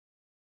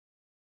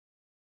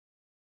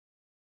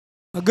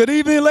Good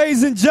evening,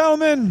 ladies and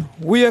gentlemen.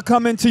 We are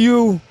coming to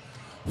you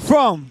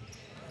from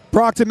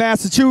Brockton,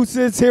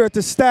 Massachusetts, here at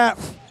the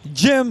Staff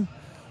Gym,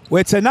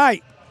 where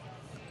tonight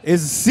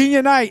is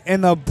senior night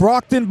and the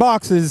Brockton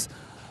Boxers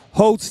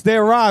host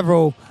their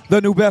rival,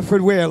 the New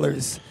Bedford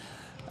Whalers.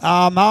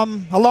 I'm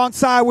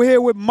alongside, we're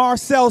here with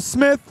Marcel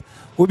Smith.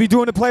 We'll be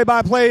doing the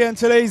play-by-play in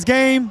today's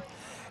game.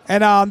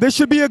 And this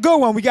should be a good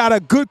one. We got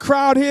a good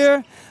crowd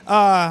here,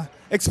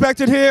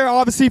 expected here,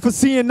 obviously, for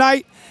senior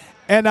night.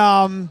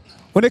 And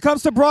when it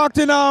comes to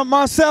Brockton,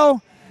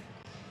 Marcel,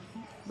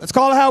 let's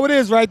call it how it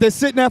is, right? They're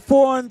sitting at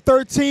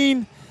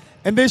 4-13,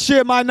 and this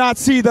year might not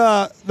see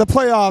the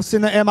playoffs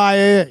in the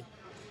MIAA.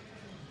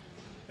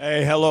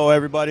 Hey, hello,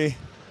 everybody.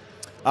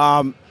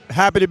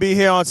 Happy to be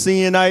here on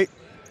senior night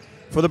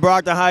for the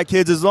Brockton High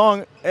kids, as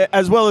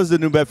well as the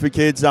New Bedford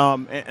kids,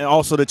 and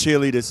also the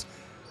cheerleaders.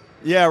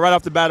 Yeah, right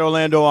off the bat,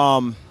 Orlando.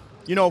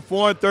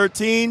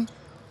 4-13.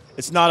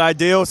 It's not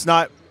ideal. It's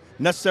not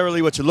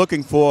necessarily what you're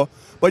looking for,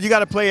 but you got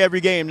to play every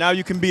game. Now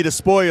you can be the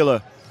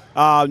spoiler.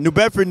 New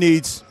Bedford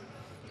needs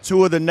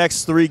 2 of the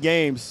next 3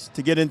 games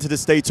to get into the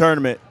state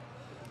tournament.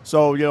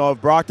 So,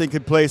 if Brockton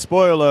could play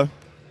spoiler,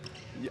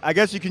 I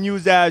guess you can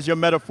use that as your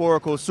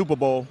metaphorical Super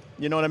Bowl.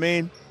 You know what I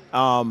mean?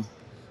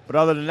 But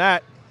other than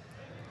that,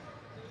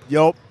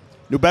 New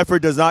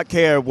Bedford does not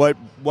care what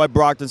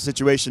Brockton's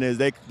situation is.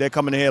 They're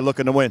coming in here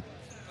looking to win.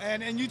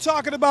 And you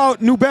talking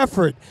about New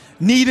Bedford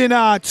needing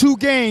 2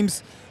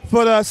 games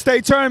for the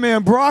state tournament,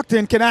 and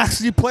Brockton can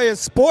actually play a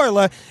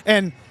spoiler.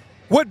 And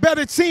what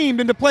better team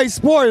than to play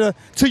spoiler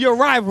to your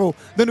rival,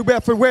 the New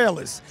Bedford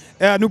Whalers?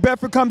 New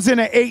Bedford comes in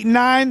at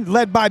 8-9,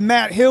 led by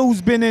Matt Hill,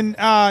 who's been in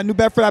New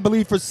Bedford, I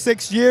believe, for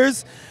 6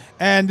 years.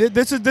 And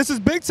this is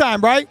big time,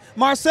 right?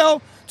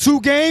 Marcel, 2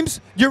 games,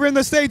 you're in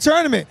the state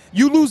tournament.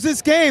 You lose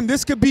this game,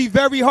 this could be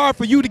very hard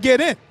for you to get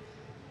in.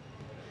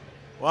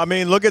 Well, I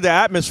mean, look at the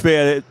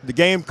atmosphere. The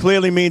game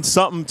clearly means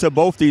something to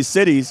both these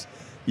cities.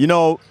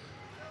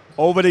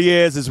 Over the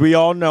years, as we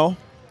all know,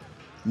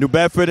 New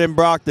Bedford and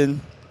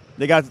Brockton,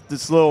 they got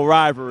this little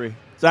rivalry.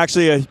 It's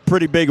actually a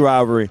pretty big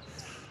rivalry.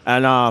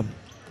 And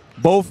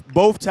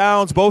both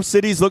towns, both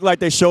cities look like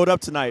they showed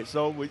up tonight.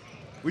 So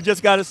we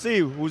just got to see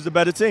who's the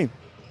better team.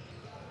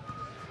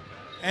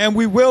 And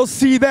we will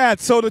see that.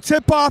 So the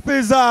tip-off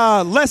is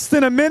less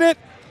than a minute.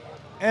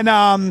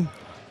 And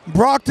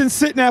Brockton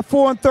sitting at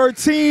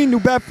 4-13. New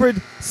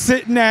Bedford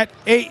sitting at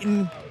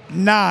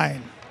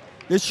 8-9.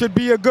 This should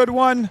be a good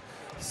one.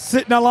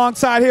 Sitting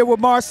alongside here with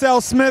Marcel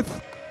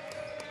Smith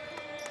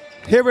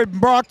here at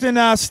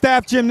Brockton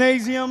Staff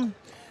Gymnasium.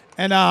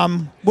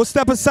 And we'll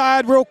step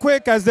aside real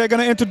quick as they're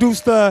going to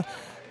introduce the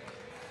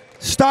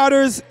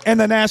starters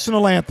and the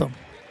national anthem.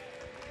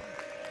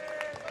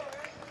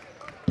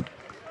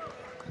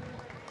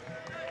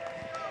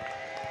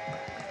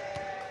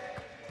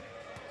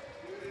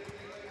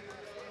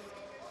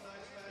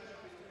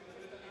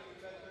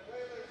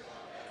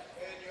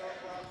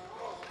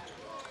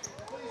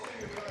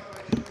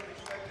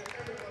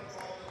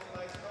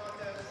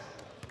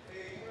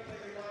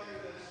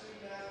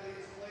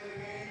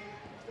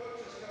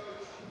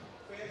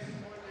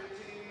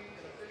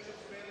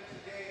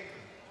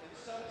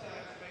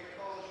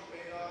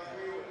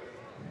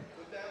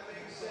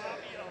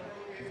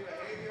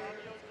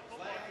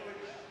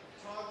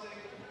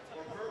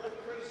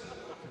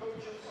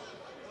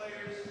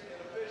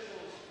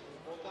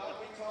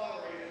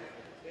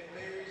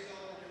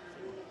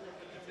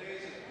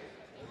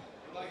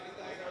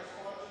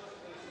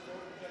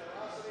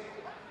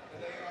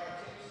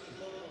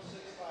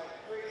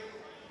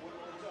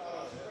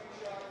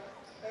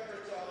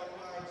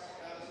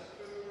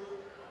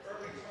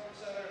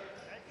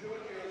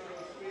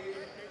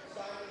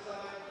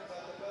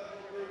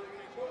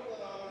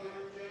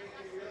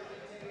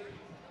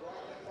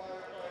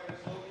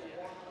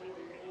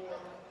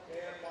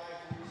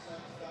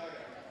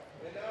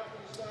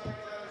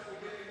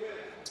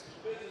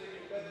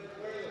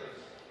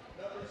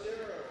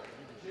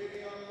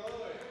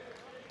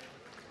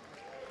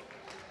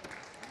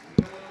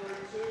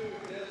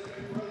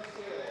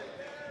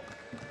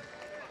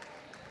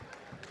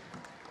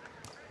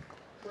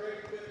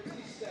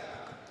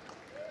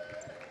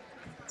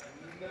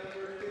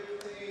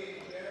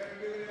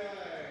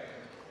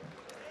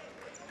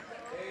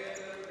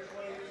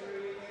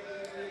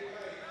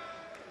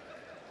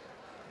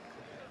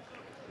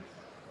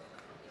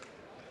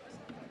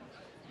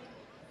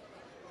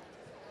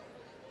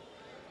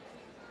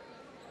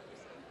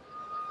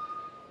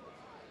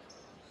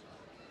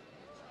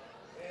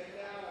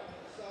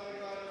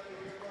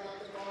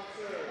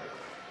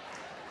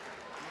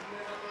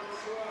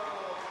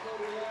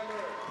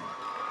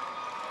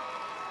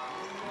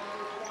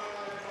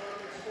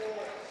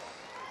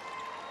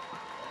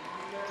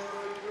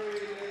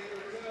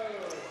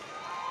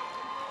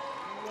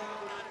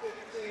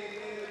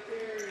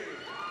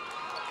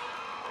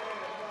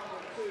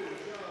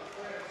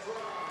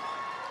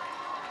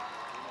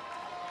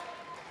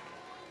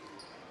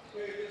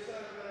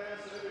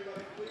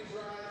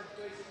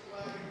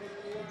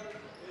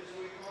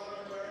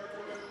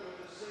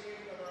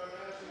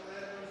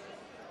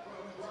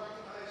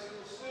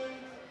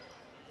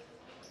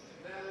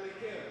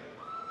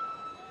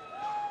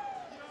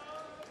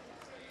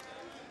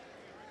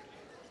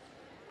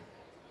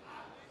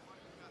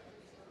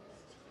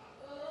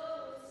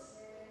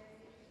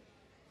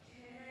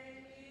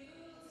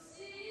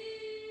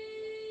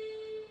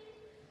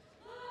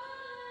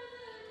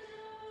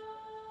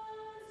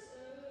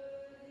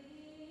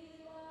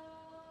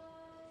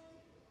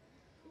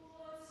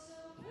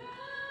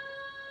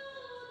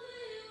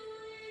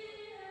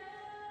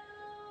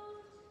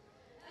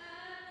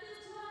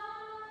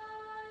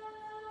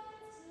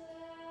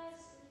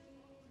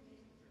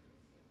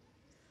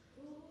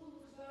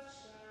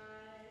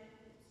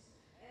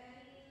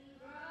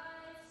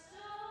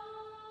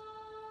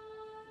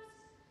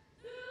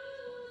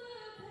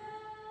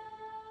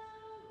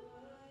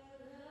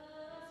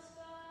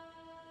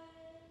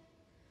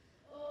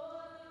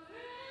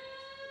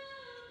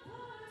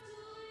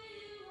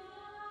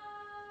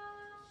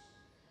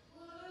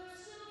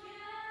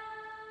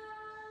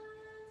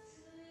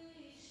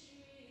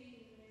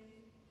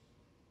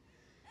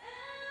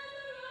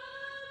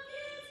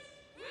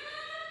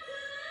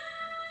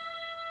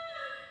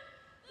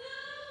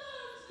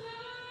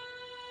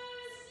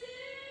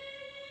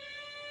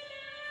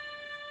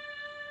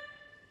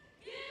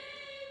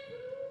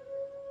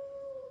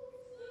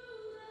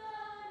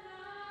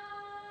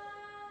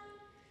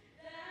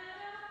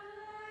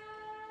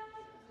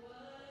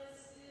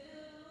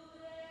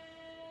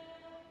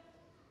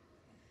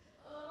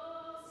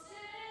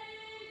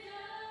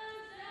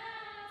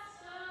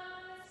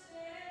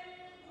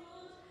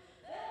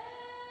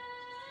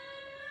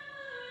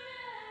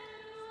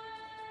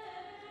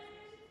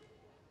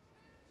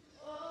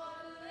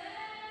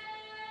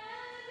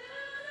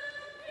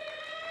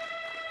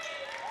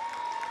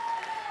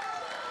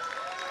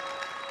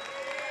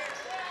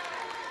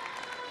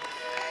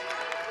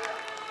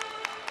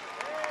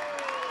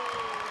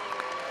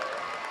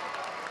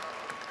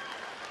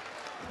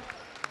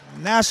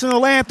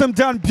 National anthem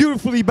done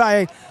beautifully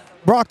by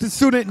Brockton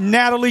student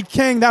Natalie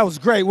King. That was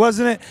great,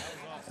 wasn't it?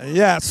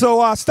 Yeah,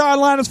 so star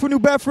liners for New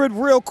Bedford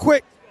real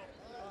quick.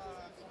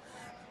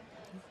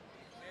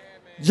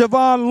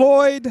 Javon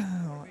Lloyd.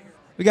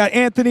 We got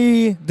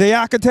Anthony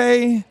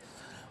Diakite.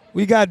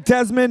 We got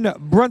Desmond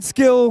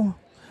Brunskill.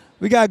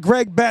 We got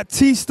Greg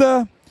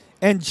Batista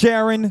and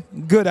Jaron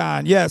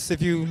Goodine. Yes,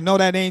 if you know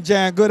that name,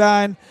 Jaron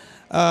Goodine,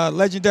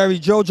 legendary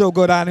JoJo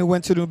Goodine, who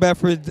went to New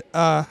Bedford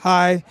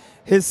High,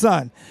 his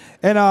son.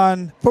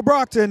 And for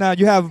Brockton,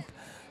 you have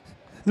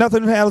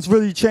nothing else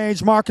really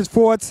changed. Marcus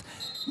Forts,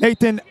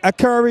 Nathan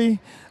Akuri,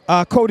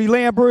 Cody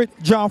Lambert,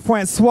 John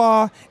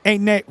Francois,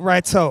 and Nate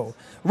Ratto.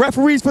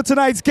 Referees for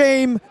tonight's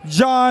game,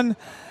 John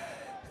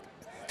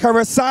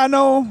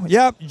Carasano,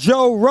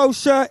 Joe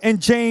Rocha,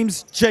 and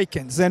James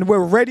Jenkins. And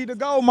we're ready to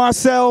go,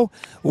 Marcel.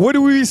 What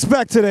do we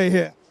expect today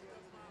here?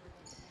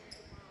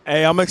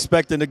 Hey, I'm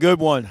expecting a good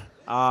one.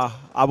 I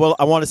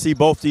want to see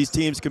both these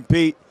teams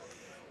compete.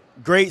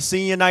 Great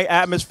senior night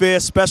atmosphere.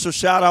 Special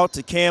shout out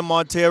to Cam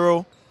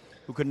Montero,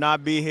 who could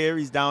not be here.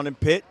 He's down in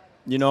Pitt,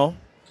 you know,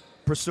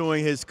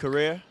 pursuing his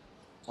career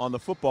on the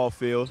football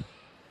field.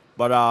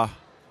 But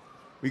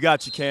we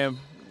got you, Cam.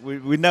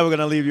 We're never going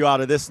to leave you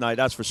out of this night,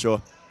 that's for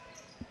sure.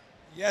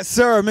 Yes,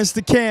 sir,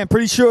 Mr. Cam.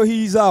 Pretty sure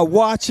he's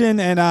watching,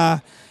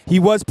 and he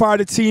was part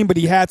of the team, but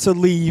he had to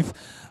leave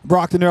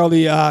Brockton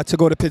early to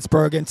go to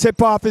Pittsburgh. And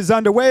tip-off is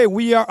underway.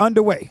 We are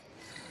underway.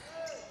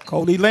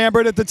 Cody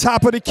Lambert at the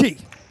top of the key.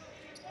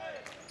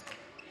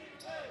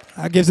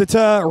 Gives it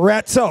to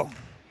Ratto.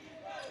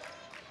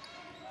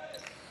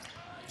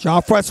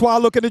 John Francois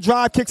looking to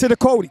drive, kicks it to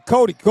Cody.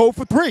 Cody, go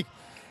for three.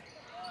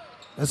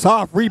 That's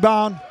off.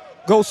 Rebound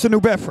goes to New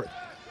Bedford.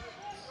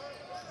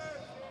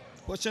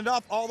 Pushing it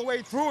up all the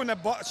way through, and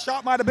the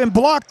shot might have been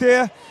blocked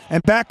there.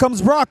 And back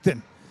comes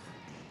Brockton.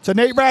 To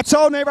Nate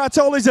Ratto. Nate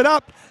Ratto lays it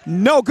up.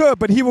 No good,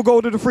 but he will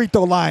go to the free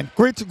throw line.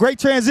 Great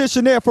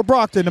transition there for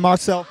Brockton and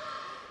Marcel.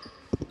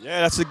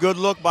 Yeah, that's a good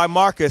look by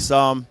Marcus.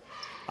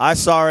 I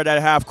saw it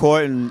at half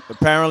court, and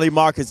apparently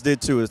Marcus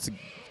did too. It's a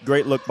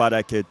great look by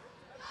that kid.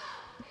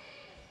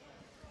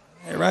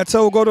 Hey,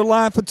 Ratto will go to the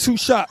line for 2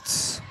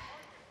 shots.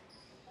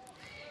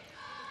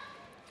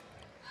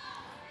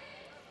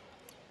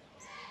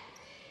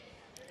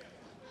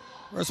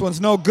 First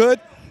one's no good.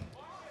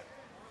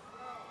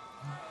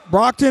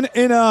 Brockton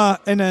in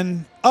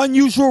an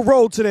unusual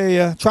role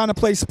today, trying to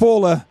play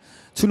spoiler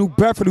to New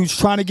Bedford, who's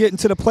trying to get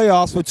into the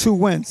playoffs for 2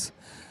 wins.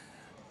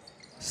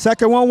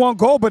 Second one won't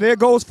go, but there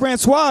goes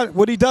Francois,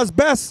 what he does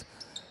best.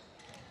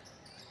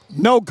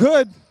 No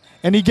good,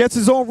 and he gets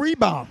his own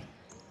rebound.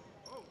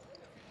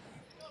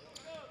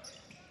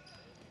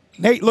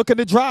 Nate looking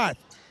to drive.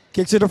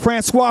 Kicks it to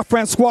Francois.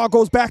 Francois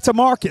goes back to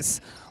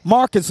Marcus.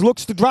 Marcus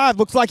looks to drive.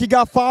 Looks like he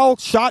got fouled.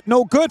 Shot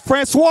no good.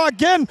 Francois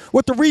again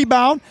with the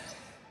rebound.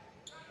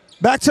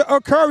 Back to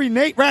Akuri.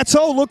 Nate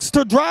Ratto looks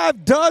to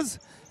drive. Does.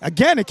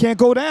 Again, it can't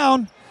go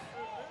down.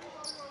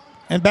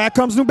 And back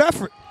comes New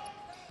Bedford.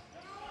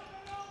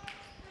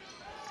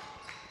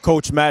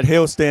 Coach Matt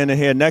Hill standing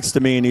here next to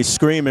me, and he's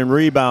screaming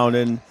rebound.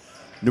 And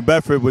New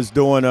Bedford was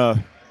doing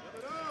a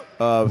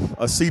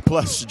C+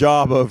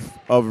 job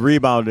of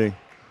rebounding.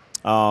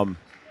 Got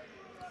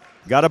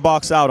to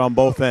box out on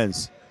both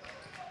ends.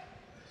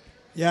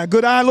 Yeah,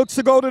 Goodine looks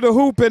to go to the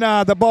hoop,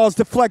 and the ball's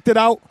deflected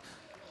out.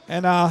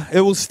 And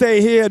it will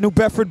stay here, New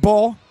Bedford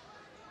ball.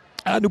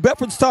 New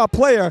Bedford's star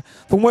player,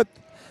 from what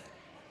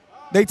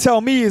they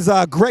tell me, is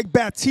Greg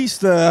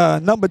Batista,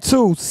 number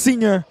 2,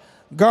 senior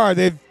guard.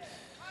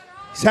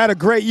 He's had a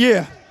great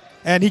year,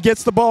 and he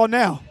gets the ball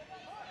now.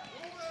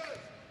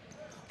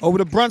 Over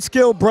to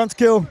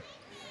Brunskill.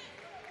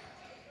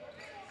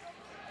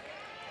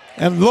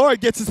 And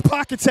Lloyd gets his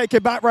pocket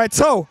taken back right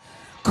toe.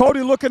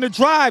 Cody looking to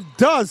drive,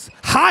 does.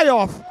 High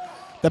off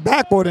the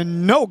backboard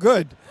and no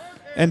good.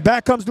 And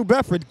back comes New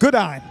Bedford.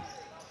 Goodine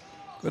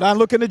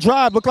looking to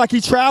drive. Looked like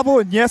he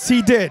traveled, and yes,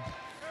 he did.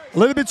 A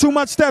little bit too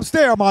much steps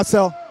there,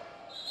 Marcel.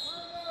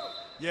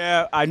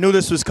 Yeah, I knew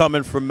this was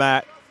coming from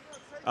Matt.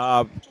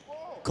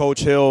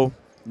 Coach Hill,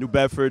 New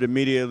Bedford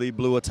immediately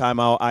blew a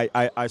timeout.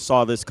 I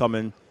saw this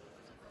coming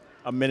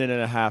a minute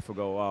and a half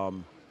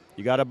ago.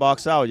 You got to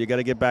box out. You got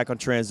to get back on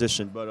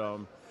transition. But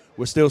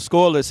we're still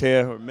scoreless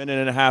here, a minute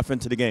and a half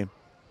into the game.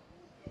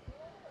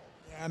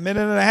 Yeah, a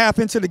minute and a half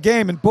into the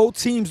game, and both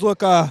teams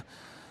look a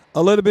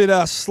little bit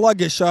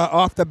sluggish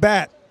off the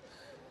bat.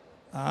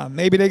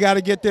 Maybe they got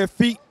to get their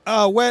feet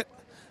wet,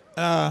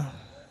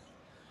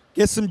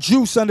 get some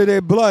juice under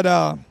their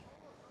blood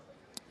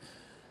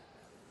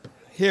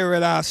here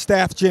at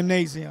Staff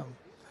Gymnasium.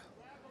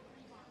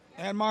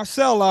 And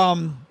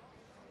Marcel,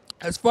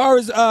 as far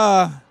as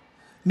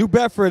New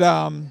Bedford,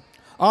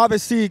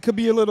 obviously it could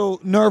be a little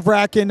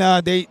nerve-wracking.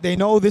 They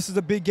know this is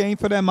a big game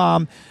for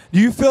them. Do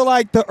you feel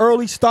like the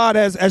early start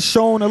has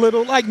shown a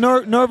little like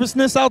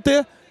nervousness out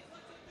there?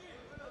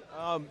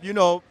 You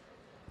know,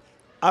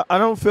 I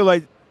don't feel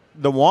like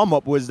the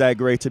warm-up was that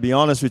great, to be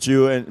honest with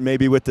you, and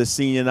maybe with the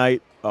senior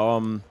night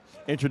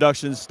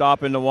introductions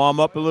stopping the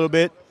warm-up a little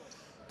bit,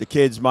 the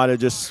kids might have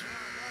just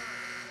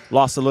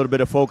lost a little bit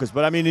of focus.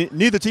 But, I mean,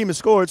 neither team has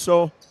scored,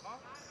 so,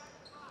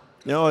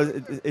 you know,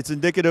 it's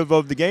indicative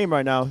of the game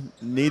right now.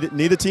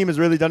 Neither team has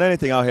really done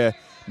anything out here.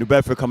 New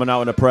Bedford coming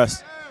out in the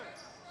press.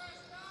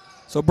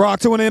 So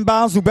Brockton went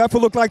inbounds. New Bedford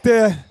look like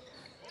they're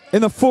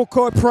in the full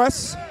court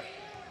press.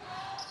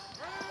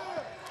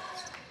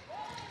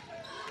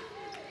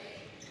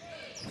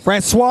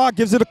 Francois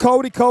gives it to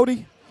Cody.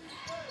 Cody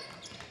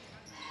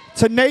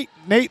to Nate.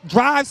 Nate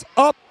drives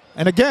up.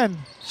 And again,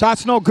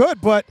 shot's no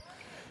good, but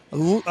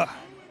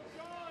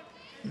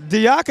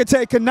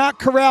Diakite cannot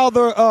corral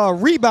the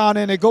rebound,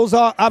 and it goes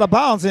out of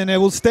bounds, and it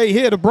will stay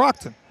here to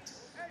Brockton.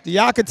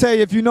 Diakite,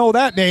 if you know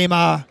that name,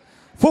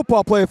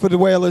 football player for the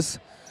Whalers.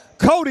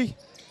 Cody,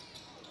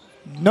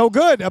 no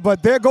good,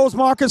 but there goes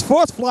Marcus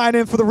Force flying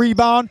in for the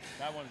rebound.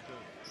 That one's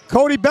good.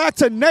 Cody back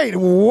to Nate,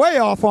 way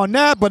off on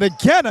that, but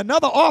again,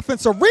 another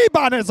offensive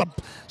rebound. There's a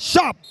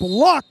shot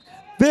blocked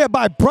there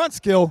by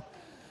Brunskill.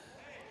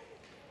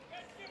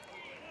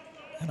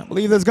 And I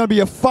believe there's going to be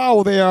a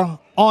foul there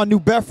on New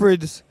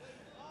Bedford's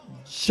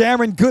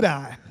Sharon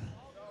Goodine.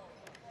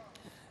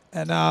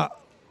 And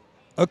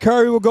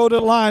Curry will go to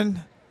the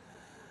line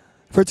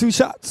for 2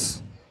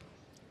 shots.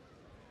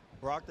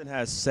 Brockton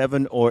has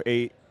 7 or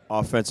 8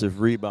 offensive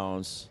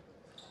rebounds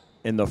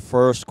in the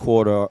first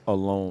quarter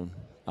alone.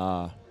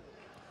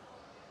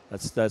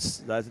 That's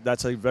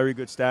a very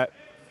good stat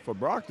for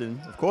Brockton.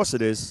 Of course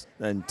it is,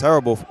 and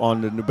terrible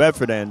on the New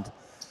Bedford end.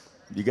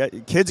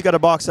 Kids got to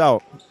box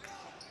out.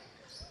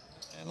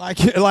 And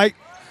like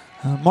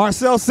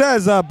Marcel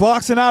says,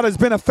 boxing out has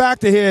been a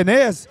factor here, and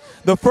there's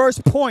the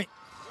first point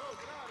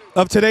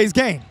of today's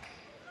game.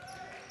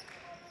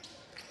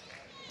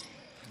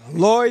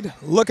 Lloyd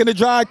looking to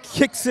drive,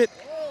 kicks it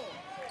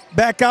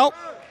back out,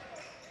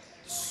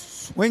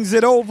 swings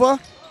it over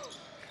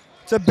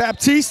to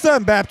Baptista,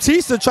 and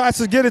Baptista tries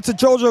to get it to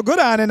Jojo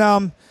Goodine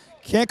and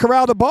can't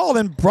corral the ball,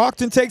 and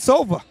Brockton takes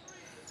over.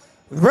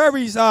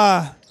 Very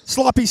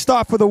sloppy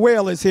start for the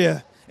Whalers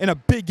here in a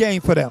big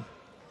game for them.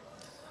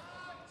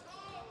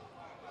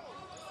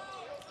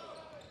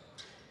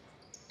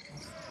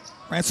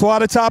 Francois at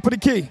the top of the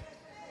key.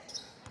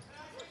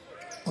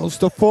 Goes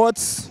to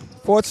Forts.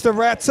 Forts to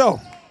Ratso.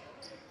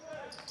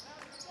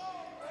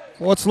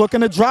 Forts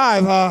looking to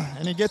drive,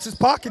 and he gets his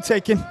pocket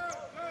taken.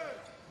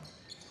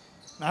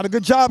 Not a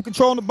good job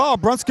controlling the ball.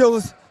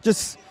 Brunskill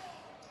just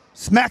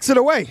smacks it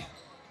away.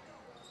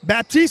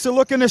 Baptista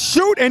looking to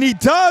shoot, and he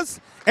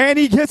does, and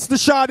he gets the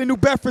shot, and New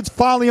Bedford's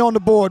finally on the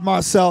board,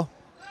 Marcel.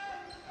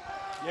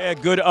 Yeah,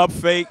 good up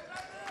fake.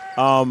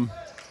 Got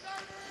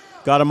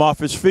him off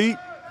his feet.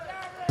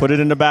 Put it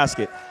in the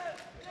basket.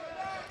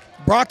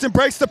 Brockton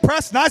breaks the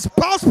press. Nice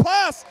bounce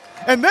pass.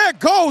 And there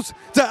goes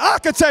to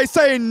Akate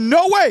saying,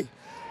 no way.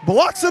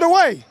 Blocks it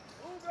away.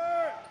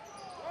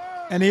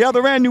 And the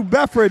other end, New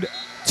Bedford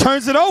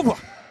turns it over.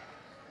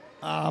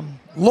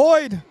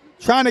 Lloyd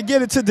trying to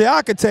get it to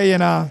Diakite,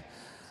 and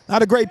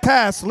not a great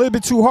pass. A little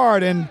bit too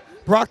hard, and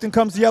Brockton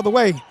comes the other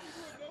way.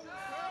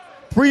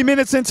 3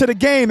 minutes into the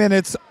game, and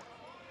it's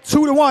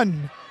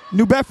 2-1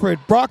 New Bedford.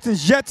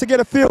 Brockton's yet to get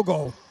a field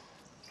goal.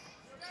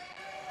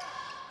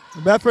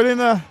 New Bedford in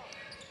the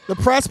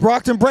press.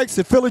 Brockton breaks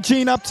it.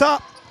 Philogene up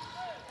top.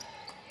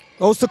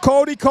 Goes to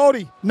Cody.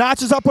 Cody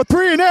notches up a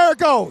 3, and there it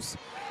goes.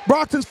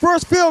 Brockton's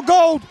first field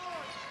goal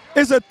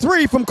is a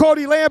 3 from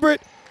Cody Lambert.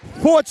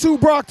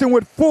 4-2 Brockton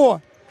with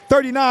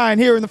 4:39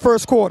 here in the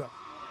first quarter.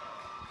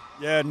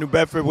 Yeah, New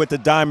Bedford with the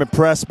diamond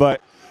press,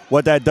 but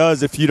what that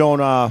does, if you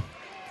don't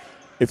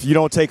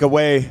take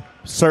away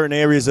certain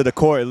areas of the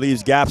court, it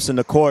leaves gaps in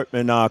the court,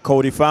 and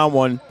Cody found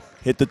one,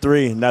 hit the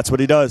 3, and that's what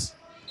he does.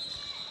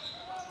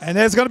 And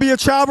there's going to be a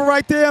travel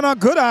right there, and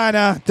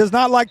Goodine does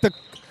not like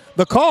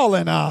the call,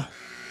 and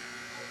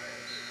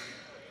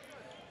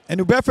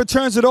New Bedford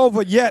turns it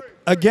over yet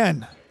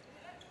again.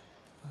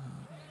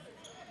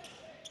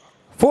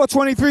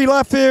 4:23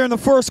 left here in the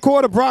first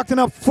quarter. Brockton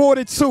up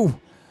 4-2.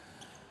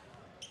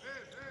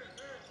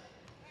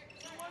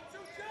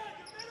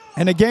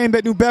 And a game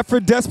that New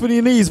Bedford desperately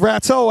needs.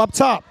 Ratto up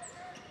top.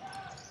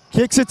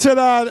 Kicks it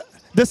to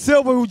De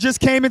Silva, who just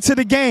came into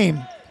the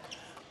game.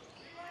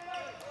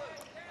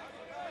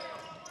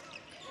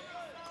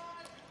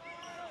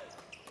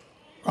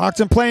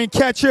 Brockton playing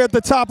catch here at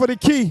the top of the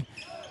key.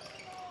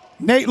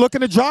 Nate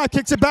looking to drive,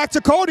 kicks it back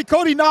to Cody.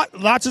 Cody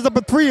notches up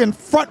a 3 and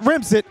front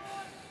rims it.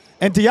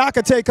 And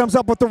Diakite comes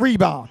up with the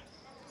rebound.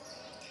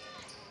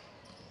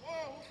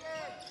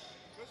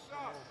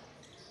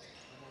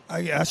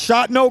 A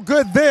shot no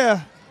good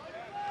there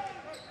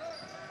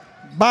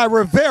by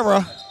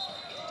Rivera.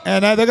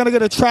 And they're going to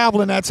get a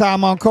travel in that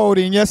time on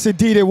Cody. And yes,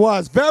 indeed it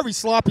was. Very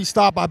sloppy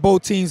stop by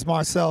both teams,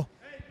 Marcel.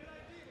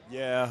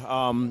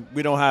 Yeah,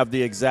 we don't have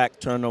the exact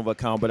turnover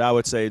count, but I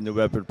would say New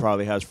Bedford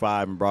probably has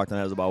 5 and Brockton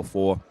has about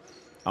 4.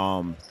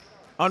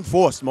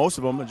 Unforced, most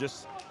of them are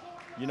just,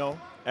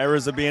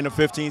 errors of being a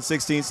 15,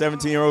 16,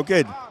 17-year-old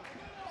kid.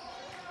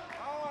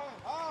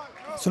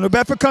 So New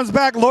Bedford comes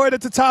back, Lloyd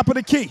at the top of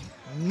the key.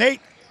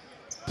 Nate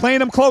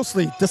playing him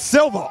closely. De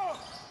Silva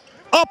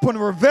up on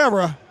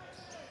Rivera.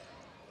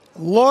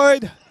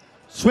 Lloyd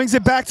swings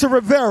it back to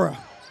Rivera.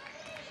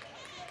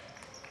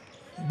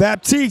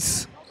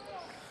 Baptiste.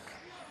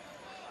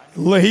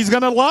 He's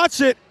going to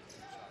launch it.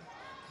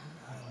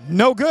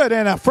 No good.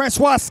 And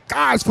Francois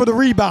skies for the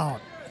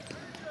rebound.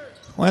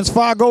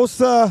 Francois goes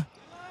to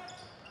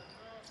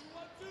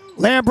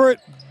Lambert.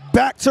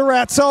 Back to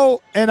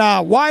Ratto.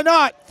 And why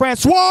not?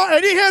 Francois.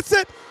 And he hits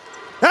it.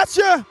 That's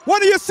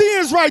one of your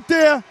seniors right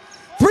there.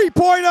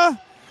 Three-pointer.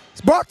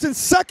 It's Brockton's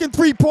second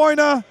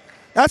three-pointer.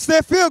 That's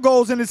their field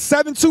goals. And it's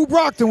 7-2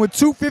 Brockton with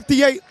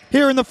 2:58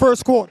 here in the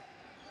first quarter.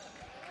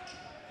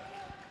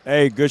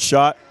 Hey, good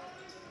shot.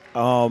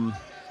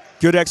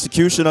 Good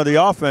execution of the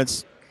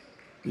offense.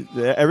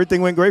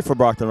 Everything went great for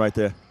Brockton right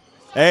there.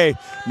 Hey,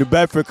 New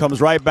Bedford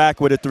comes right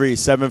back with a three,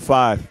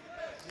 7-5.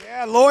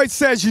 Yeah, Lloyd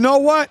says, you know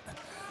what?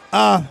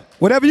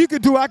 Whatever you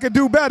could do, I could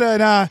do better.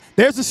 And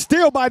there's a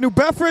steal by New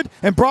Bedford,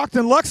 and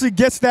Brockton luckily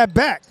gets that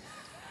back.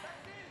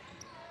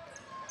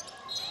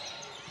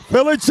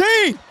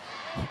 Philogene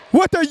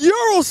with a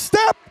Euro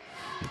step,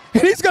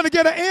 and he's going to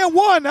get an and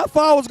one. That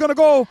foul is going to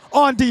go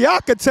on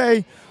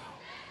Diakite.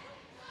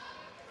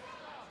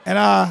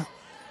 And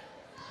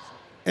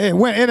it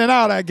went in and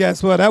out, I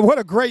guess. But what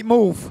a great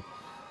move.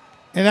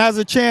 And has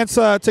a chance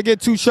to get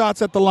 2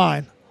 shots at the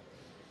line.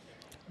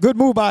 Good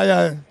move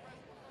by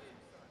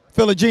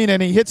Philogene,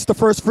 and he hits the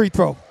first free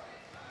throw.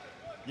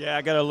 Yeah,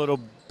 I got a little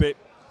bit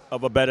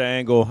of a better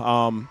angle.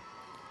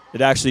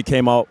 It actually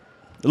came out.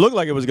 It looked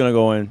like it was going to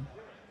go in.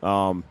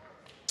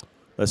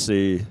 Let's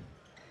see.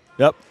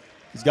 Yep,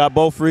 he's got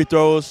both free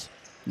throws,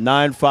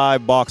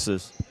 9-5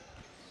 boxes.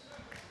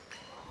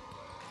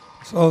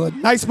 So a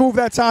nice move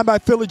that time by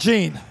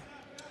Philogene.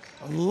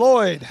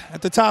 Lloyd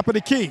at the top of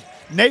the key.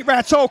 Nate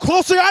Ratto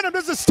closely on him.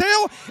 There's a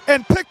steal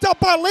and picked up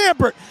by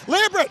Lambert.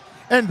 Lambert,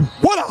 and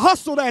what a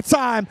hustle that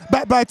time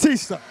by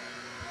Batista.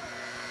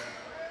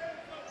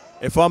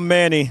 If I'm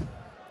Manny,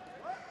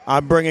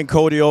 I'm bringing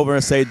Cody over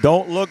and say,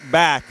 don't look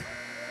back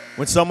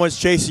when someone's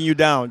chasing you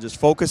down. Just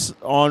focus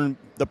on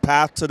the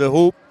path to the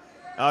hoop.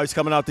 He's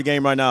coming out the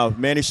game right now.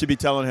 Manny should be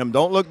telling him,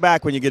 don't look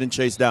back when you're getting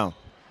chased down.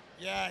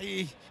 Yeah,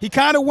 he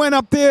kind of went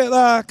up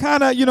there,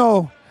 kind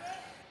of,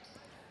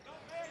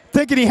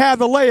 thinking he had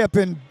the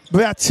layup, and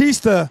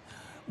Batista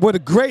with a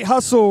great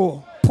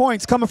hustle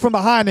points coming from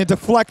behind and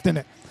deflecting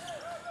it.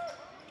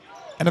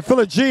 And the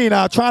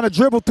Philogene trying to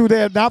dribble through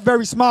there, not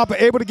very smart,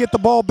 but able to get the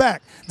ball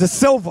back. De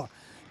Silva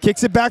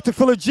kicks it back to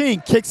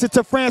Philogene, kicks it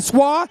to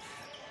Francois,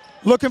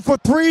 looking for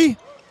three,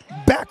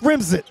 back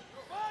rims it.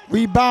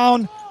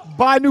 Rebound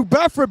by New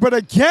Bedford, but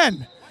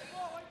again,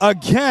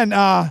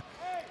 Diakite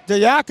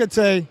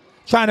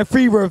trying to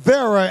free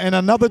Rivera, and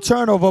another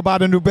turnover by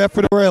the New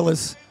Bedford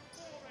Railers.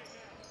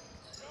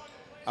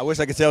 I wish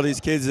I could tell these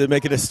kids they're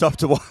making this stuff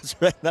to watch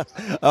right now.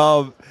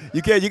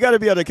 You got to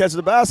be able to catch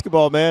the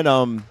basketball,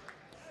 man.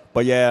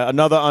 But yeah,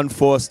 another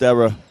unforced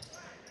error.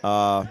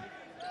 Yeah,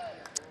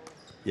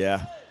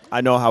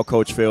 I know how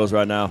Coach feels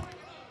right now.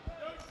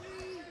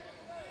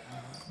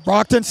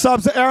 Brockton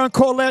subs Aaron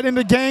Corlett in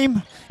the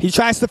game. He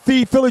tries to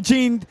feed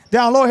Philogene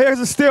down low.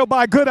 Here's a steal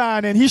by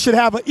Goodine, and he should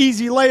have an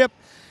easy layup.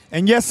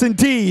 And yes,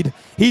 indeed,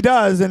 he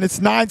does. And it's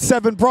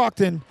 9-7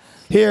 Brockton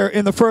here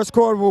in the first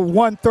quarter with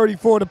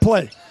 1:34 to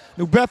play.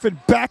 New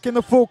Bedford back in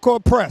the full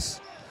court press.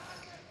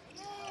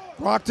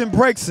 Brockton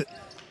breaks it.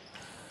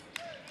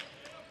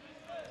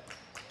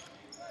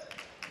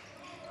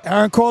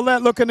 Aaron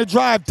Corlett looking to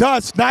drive.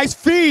 Does. Nice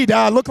feed.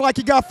 Looked like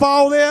he got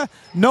fouled there.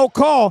 No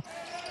call.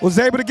 Was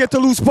able to get the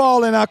loose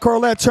ball, and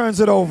Corlett turns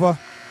it over.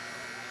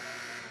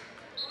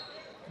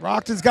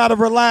 Brockton's got to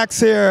relax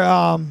here.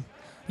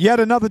 Yet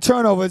another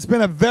turnover. It's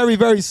been a very,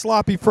 very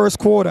sloppy first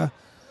quarter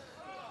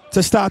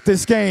to start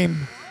this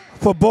game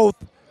for both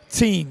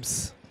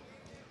teams.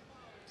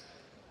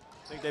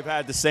 I think they've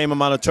had the same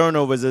amount of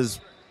turnovers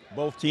as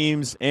both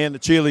teams and the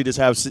cheerleaders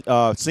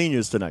have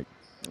seniors tonight.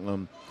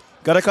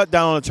 Got to cut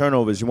down on the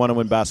turnovers. You want to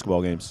win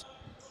basketball games.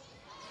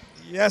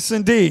 Yes,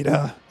 indeed.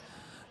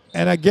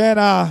 And again,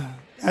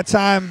 that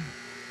time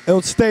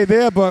it'll stay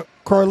there, but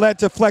Corlett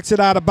deflects it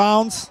out of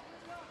bounds.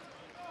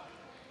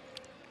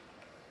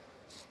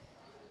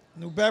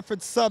 New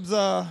Bedford subs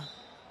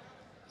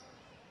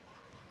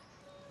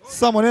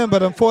someone in,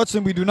 but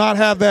unfortunately we do not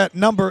have that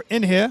number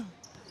in here.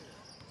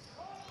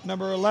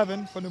 Number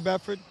 11 for New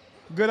Bedford.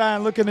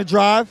 Goodine looking to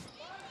drive.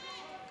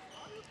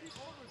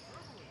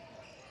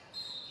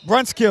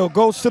 Brunskill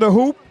goes to the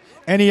hoop,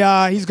 and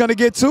he's going to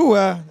get two.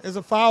 There's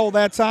a foul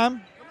that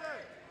time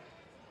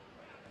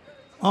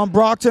on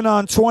Brockton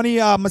on 20.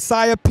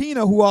 Messiah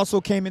Pina, who also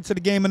came into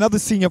the game, another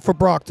senior for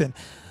Brockton.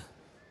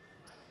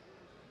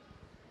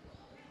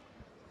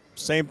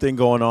 Same thing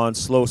going on,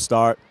 slow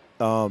start.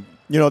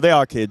 They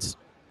are kids.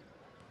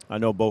 I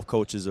know both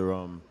coaches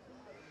are,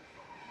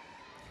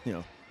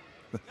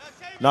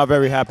 not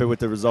very happy with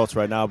the results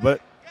right now, but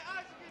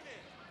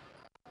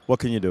what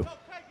can you do?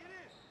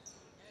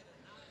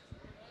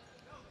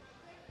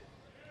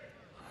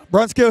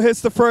 Brunskill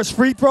hits the first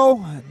free throw,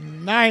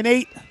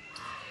 9-8.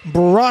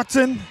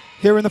 Brockton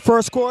here in the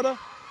first quarter.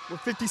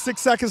 With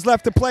 56 seconds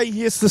left to play,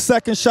 he hits the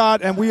second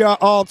shot, and we are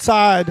all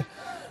tied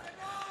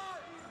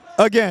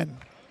again.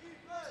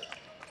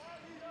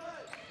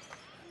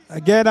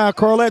 Again,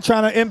 Corlett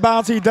trying to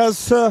inbounds. He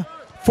does to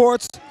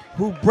Forts,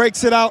 who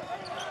breaks it out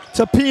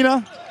to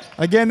Pina.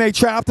 Again, they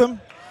trapped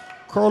him.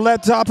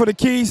 Corlett, top of the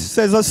key,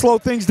 says, let's slow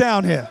things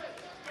down here.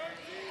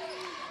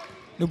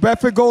 New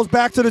Bedford goes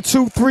back to the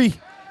 2-3.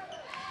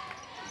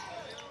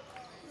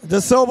 De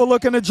Silva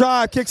looking to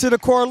drive, kicks it to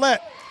Corlett.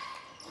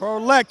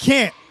 Corlett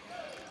can't.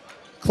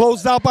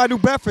 Closed out by New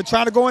Bedford,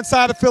 trying to go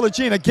inside of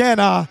Philogene. Again,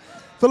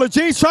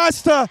 Philogene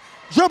tries to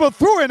dribble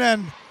through it,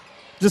 and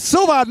De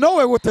Silva out of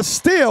nowhere with the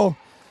steal.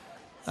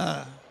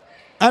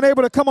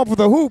 Unable to come up with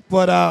a hoop,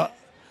 but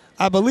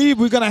I believe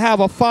we're going to have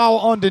a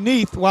foul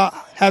underneath while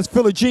has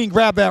Philogene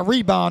grab that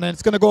rebound, and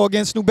it's going to go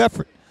against New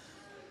Bedford.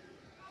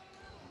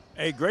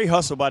 Hey, great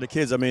hustle by the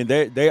kids. I mean,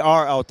 they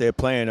are out there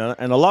playing,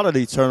 and a lot of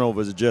these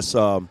turnovers are just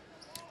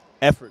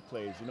effort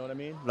plays. You know what I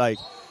mean? Like,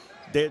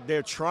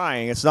 they're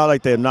trying. It's not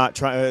like they're not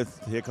trying.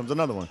 Here comes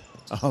another one.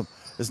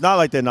 It's not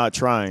like they're not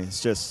trying.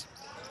 It's just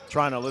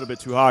trying a little bit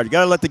too hard. You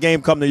got to let the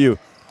game come to you.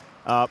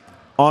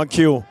 On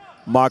cue,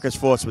 Marcus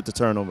Force with the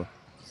turnover.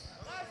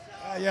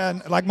 Yeah,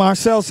 and like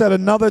Marcel said,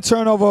 another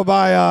turnover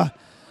by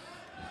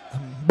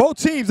both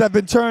teams have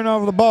been turning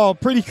over the ball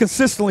pretty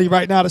consistently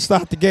right now to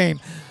stop the game.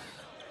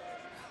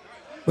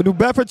 But New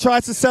Bedford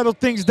tries to settle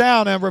things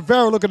down, and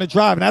Rivera looking to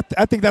drive, and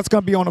I think that's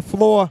going to be on the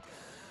floor.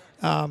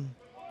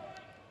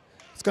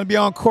 It's going to be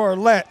on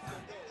Corlett.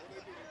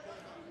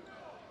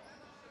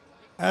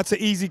 That's an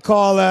easy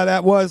call.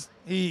 That was.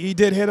 He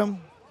did hit him.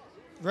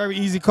 Very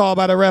easy call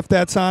by the ref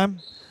that time.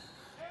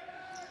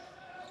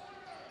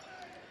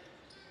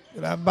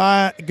 Good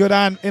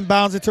on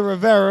inbounds it to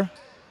Rivera.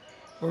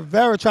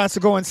 Rivera tries to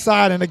go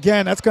inside, and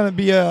again, that's going to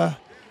be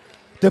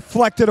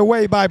deflected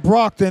away by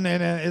Brockton,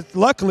 and it's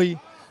luckily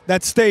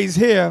that stays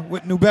here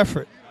with New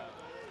Bedford.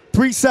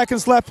 3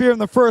 seconds left here in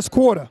the first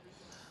quarter.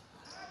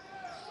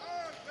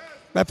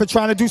 Bedford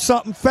trying to do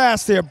something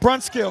fast here.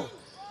 Brunskill,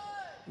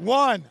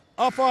 one,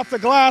 up off the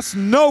glass,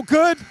 no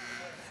good.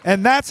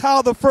 And that's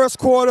how the first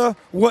quarter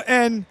will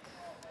end,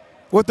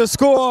 with the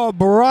score of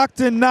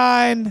Brockton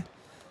 9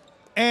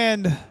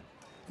 and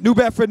New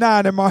Bedford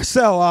 9. And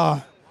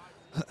Marcel,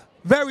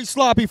 very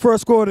sloppy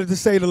first quarter to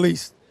say the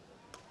least.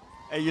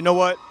 Hey, you know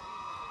what?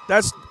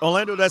 That's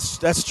Orlando.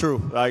 That's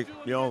true. Like,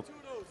 you know,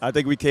 I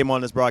think we came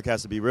on this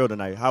broadcast to be real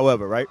tonight.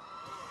 However, right,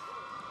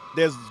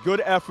 there's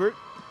good effort.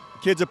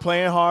 Kids are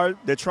playing hard.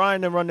 They're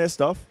trying to run their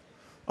stuff.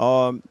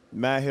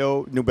 Matt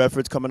Hill, New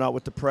Bedford's coming out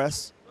with the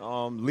press,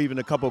 leaving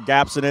a couple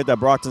gaps in it that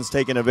Brockton's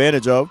taking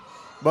advantage of.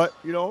 But,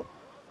 you know,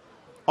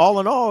 all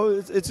in all,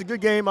 it's a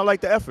good game. I like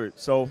the effort.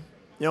 So,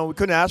 you know, we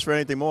couldn't ask for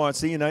anything more on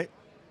senior night.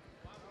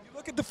 You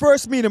look at the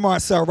first meeting,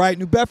 Marcel, right?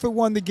 New Bedford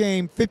won the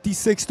game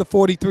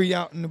 56-43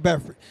 out in New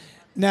Bedford.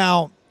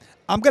 Now,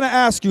 I'm going to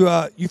ask you,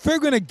 you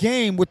figure in a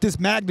game with this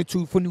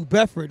magnitude for New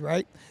Bedford,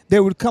 right, they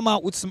would come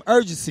out with some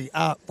urgency.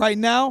 Right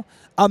now,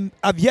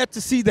 I've yet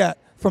to see that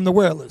from the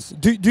Whalers.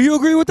 Do you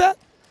agree with that?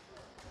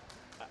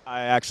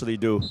 I actually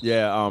do.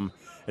 Yeah,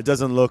 it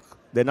doesn't look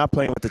 – they're not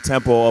playing with the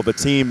tempo of a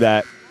team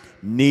that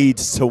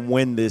needs to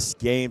win this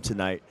game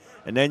tonight.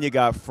 And then you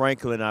got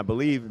Franklin, I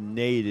believe,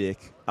 Natick.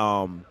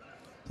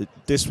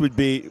 This would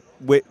be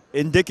 –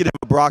 indicative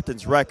of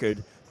Brockton's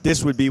record,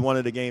 this would be one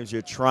of the games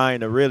you're trying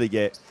to really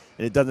get.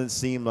 And it doesn't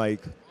seem like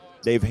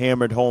they've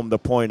hammered home the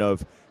point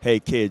of, hey,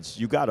 kids,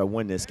 you got to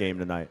win this game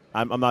tonight.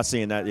 I'm not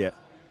seeing that yet.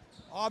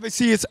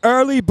 Obviously, it's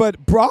early,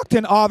 but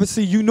Brockton,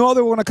 obviously, you know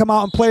they want to come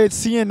out and play at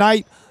senior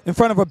night in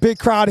front of a big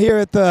crowd here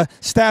at the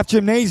Staff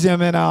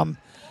Gymnasium, and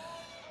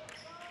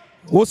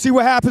we'll see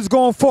what happens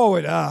going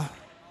forward.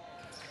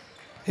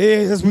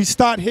 Here, as we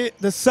start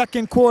the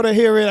second quarter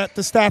here at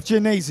the Staff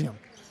Gymnasium.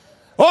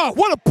 Oh,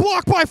 what a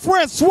block by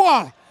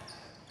Francois!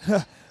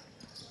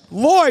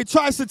 Lloyd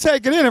tries to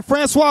take it in, and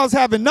Francois is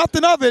having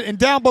nothing of it, and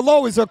down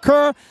below is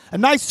Occur. A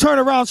nice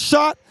turnaround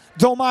shot.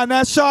 Don't mind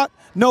that shot.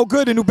 No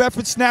good, and New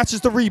Bedford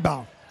snatches the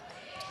rebound.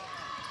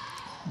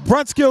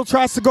 Brunskill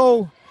tries to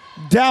go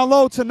down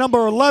low to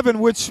number 11,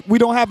 which we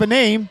don't have a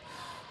name.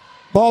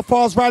 Ball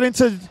falls right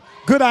into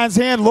Goodine's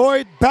hand.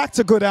 Lloyd back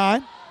to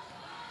Goodine.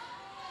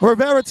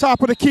 Rivera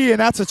top of the key, and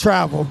that's a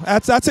travel.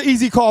 That's an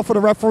easy call for the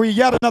referee.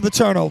 Yet another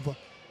turnover.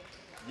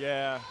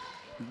 Yeah,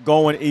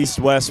 going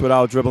east-west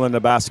without dribbling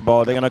the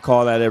basketball, they're going to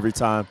call that every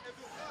time.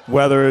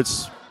 Whether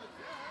it's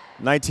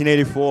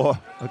 1984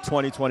 or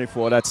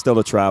 2024, that's still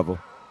a travel.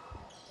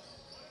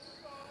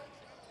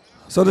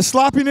 So the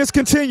sloppiness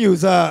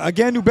continues.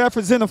 Again, New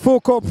Bedford's in a full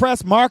court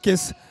press.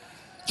 Marcus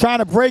trying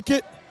to break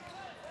it.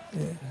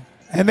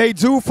 And they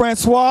do.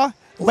 Francois.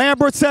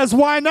 Lambert says,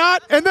 why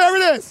not? And there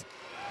it is.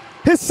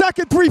 His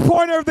second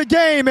three-pointer of the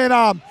game.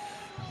 And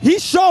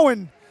he's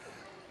showing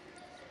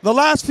the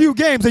last few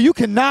games that you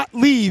cannot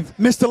leave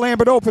Mr.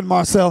 Lambert open,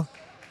 Marcel.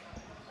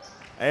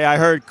 Hey, I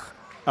heard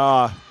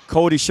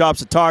Cody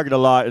shops a target a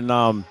lot,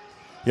 and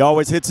he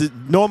always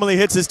normally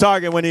hits his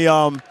target when he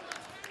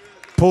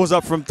pulls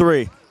up from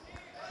three.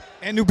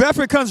 And New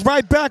Bedford comes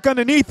right back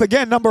underneath.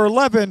 Again, number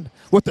 11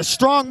 with the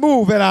strong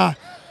move. And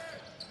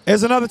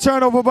there's another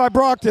turnover by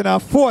Brockton.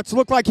 Forts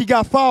looked like he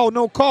got fouled,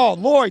 no call.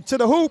 Lloyd to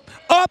the hoop,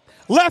 up,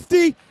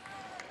 lefty,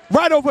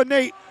 right over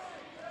Nate.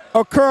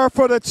 occur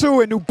for the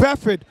two, and New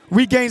Bedford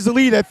regains the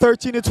lead at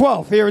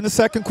 13-12 here in the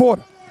second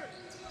quarter.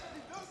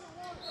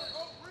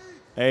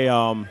 Hey,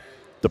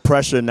 the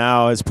pressure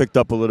now has picked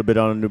up a little bit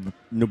on the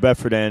New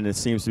Bedford end. It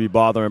seems to be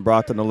bothering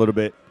Brockton a little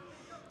bit.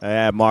 I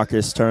had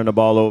Marcus turn the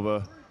ball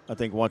over, I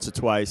think, once or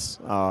twice.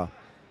 But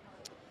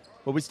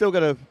we still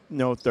got a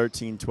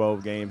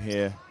 13-12 game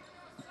here.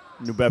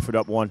 New Bedford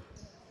up 1.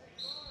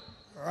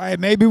 All right,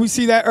 maybe we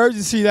see that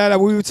urgency that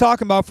we were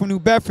talking about from New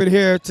Bedford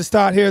here to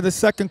start here the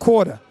second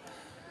quarter.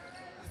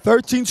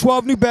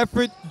 13-12 New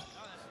Bedford.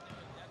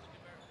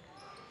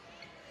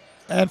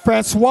 And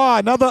Francois,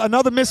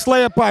 another missed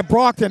layup by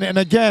Brockton. And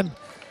again,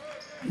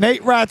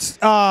 Nate Rats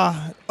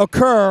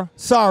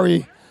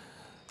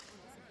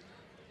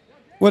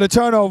with a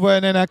turnover,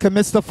 and then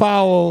commits the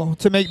foul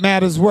to make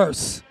matters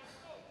worse.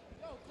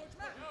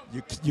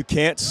 You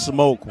can't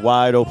smoke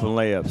wide open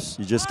layups.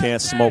 You just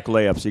can't smoke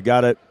layups. You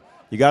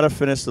gotta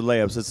finish the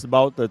layups. It's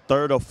about the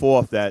third or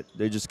fourth that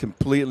they just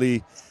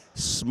completely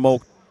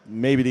smoked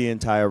maybe the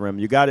entire rim.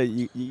 You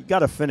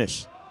gotta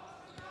finish.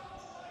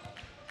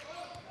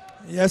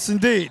 Yes,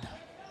 indeed.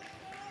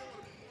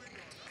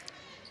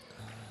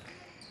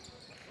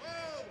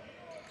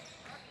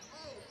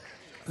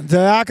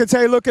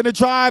 Diakite looking to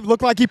drive.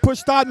 Looked like he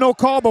pushed out, no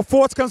call, but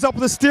Forts comes up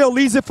with a steal,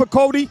 leaves it for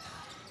Cody.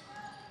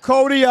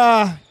 Cody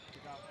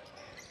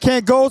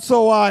can't go,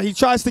 so he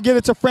tries to get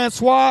it to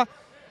Francois.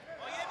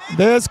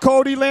 There's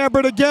Cody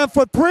Lambert again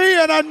for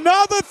 3, and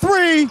another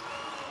 3.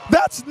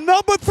 That's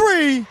number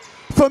 3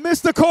 for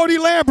Mr. Cody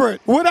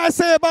Lambert. What did I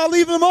say about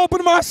leaving him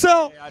open,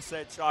 Marcel? I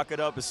said chalk it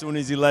up as soon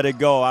as he let it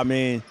go. I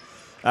mean,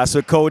 that's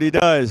what Cody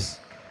does.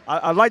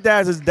 I'd like to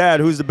ask his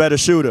dad who's the better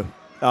shooter,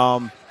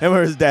 him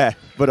or his dad.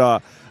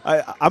 But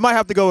I might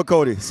have to go with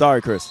Cody.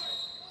 Sorry, Chris.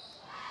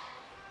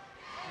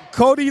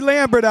 Cody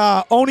Lambert,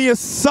 only a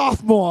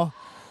sophomore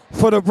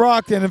for the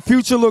Brockton, and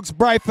future looks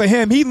bright for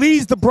him. He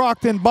leads the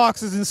Brockton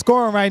Boxers in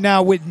scoring right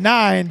now with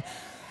 9,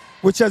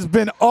 which has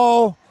been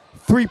all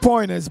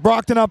three-pointers.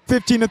 Brockton up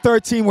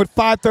 15-13 with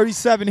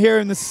 5:37 here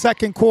in the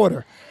second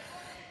quarter.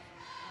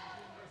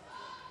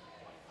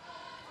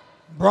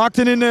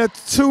 Brockton in the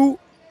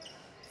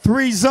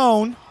 2-3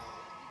 zone.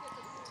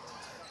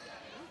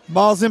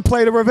 Ball's in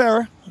play to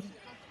Rivera.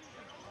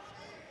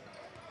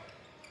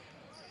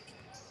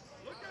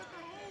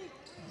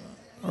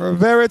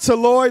 Rivera to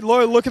Lloyd.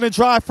 Lloyd looking to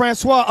drive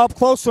Francois up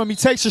close to him. He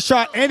takes a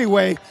shot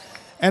anyway,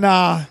 and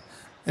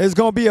there's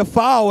going to be a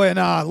foul, and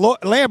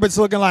Lambert's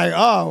looking like,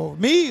 oh,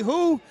 me?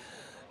 Who?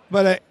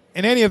 But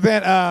in any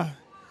event,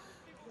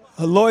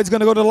 Lloyd's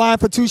going to go to the line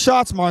for 2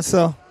 shots,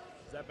 Marcel.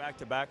 Is that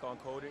back-to-back on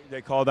Cody?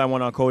 They called that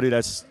one on Cody.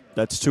 That's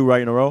 2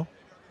 right in a row?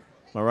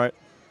 All right?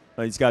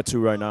 No, he's got 2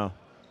 right now.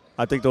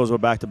 I think those were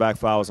back-to-back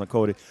fouls on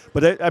Cody.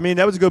 But,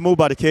 that was a good move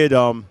by the kid.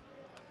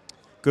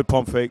 Good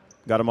pump fake.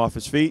 Got him off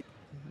his feet.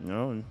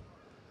 And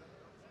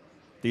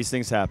these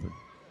things happen.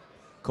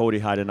 Cody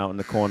hiding out in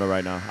the corner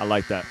right now. I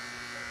like that.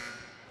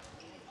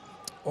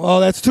 Well,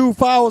 that's 2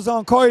 fouls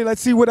on Cody.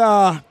 Let's see what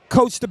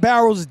Coach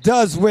DeBarros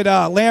does with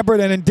Lambert.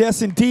 And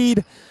yes,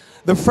 indeed,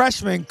 the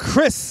freshman,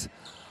 Chris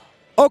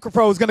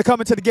Okafor, is going to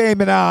come into the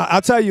game. And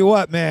I'll tell you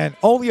what, man,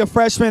 only a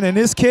freshman, and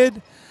this kid,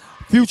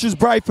 future's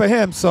bright for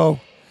him. So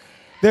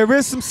there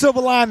is some silver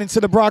lining to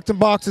the Brockton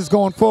Boxers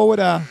going forward.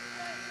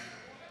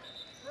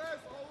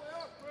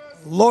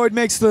 Lloyd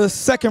makes the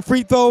second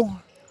free throw,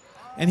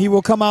 and he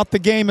will come out the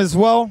game as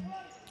well.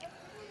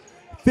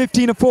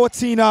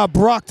 15-14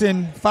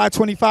 Brockton,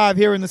 5:25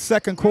 here in the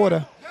second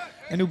quarter.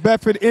 And New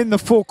Bedford in the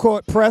full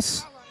court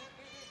press.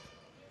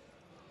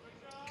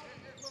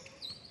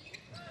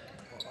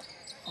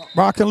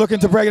 Brockton looking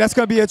to break. That's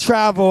going to be a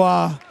travel.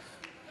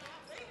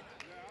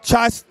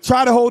 Try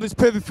to hold his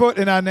pivot foot,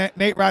 and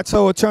Nate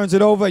Rattoa turns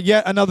it over.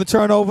 Yet another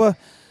turnover.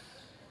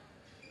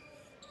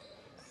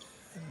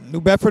 New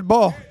Bedford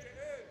ball.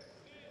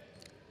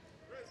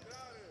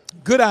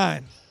 Good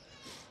iron.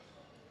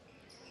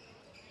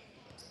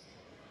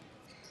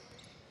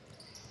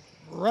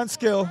 Run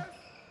skill.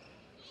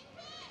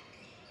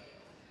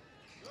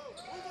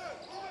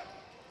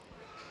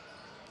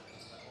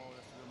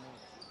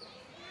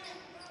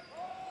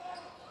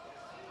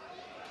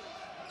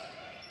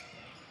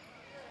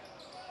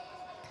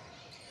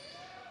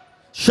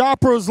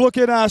 Sharper's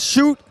looking to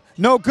shoot.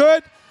 No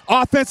good.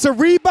 Offensive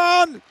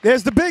rebound.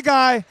 There's the big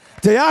guy,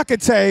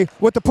 Diakite,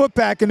 with the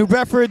putback, and New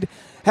Bedford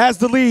has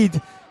the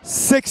lead.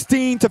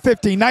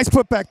 16-15. Nice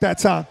putback that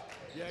time.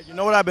 Yeah, you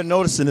know what I've been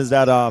noticing is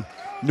that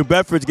New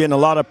Bedford's getting a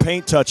lot of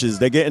paint touches.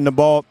 They're getting the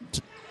ball.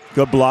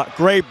 Good block.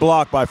 Great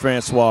block by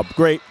Francois.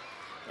 Great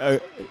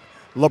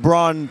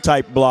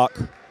LeBron-type block.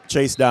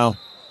 Chase down.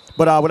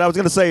 But what I was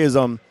going to say is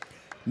I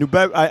knew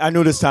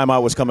this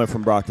timeout was coming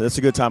from Brockton. That's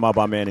a good timeout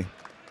by Manny.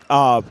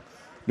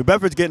 New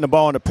Bedford's getting the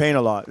ball in the paint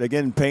a lot. They're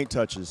getting paint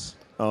touches,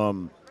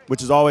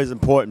 which is always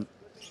important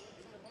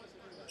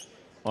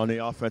on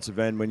the offensive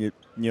end when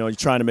you're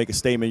trying to make a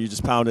statement. You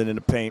just pound it in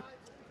the paint.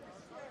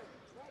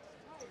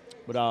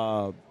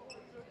 But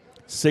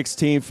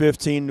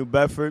 16-15 New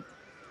Bedford,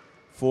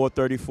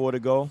 4:34 to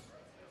go.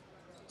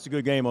 It's a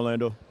good game,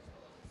 Orlando.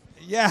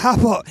 Yeah, how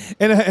about,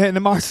 and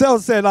Marcel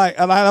said like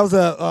that was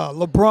a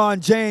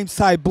LeBron James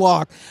type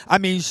block. I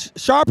mean,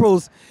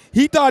 Sharples,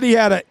 he thought he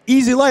had an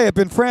easy layup,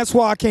 and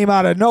Francois came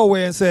out of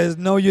nowhere and says,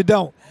 "No, you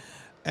don't."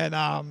 And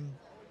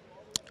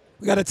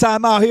we got a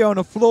timeout here on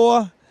the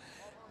floor,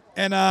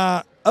 and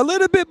a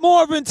little bit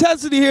more of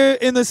intensity here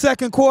in the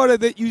second quarter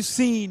that you've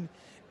seen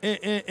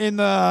in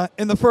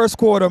the first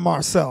quarter,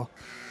 Marcel.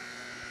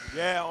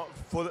 Yeah,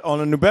 on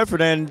the New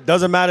Bedford end,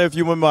 doesn't matter if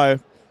you win by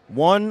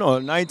 1 or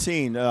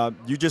 19.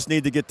 You just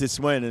need to get this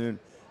win, and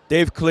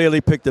they've clearly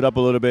picked it up a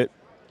little bit.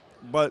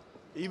 But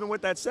even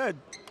with that said,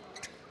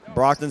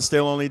 Brockton's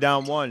still only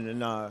down 1,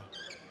 and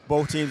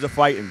both teams are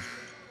fighting.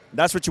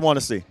 That's what you want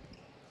to see.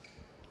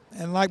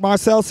 And like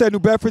Marcel said, New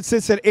Bedford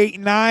sits at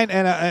 8-9,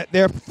 and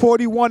they're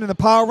 41 in the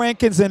power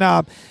rankings,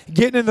 and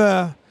getting in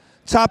the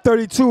top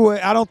 32,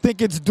 I don't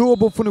think it's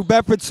doable for New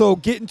Bedford. So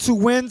getting 2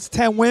 wins,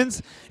 10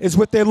 wins, is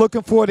what they're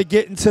looking for to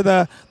get into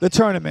the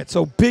tournament.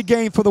 So big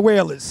game for the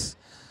Whalers.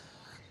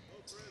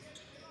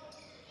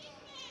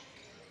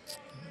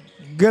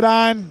 Good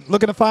iron,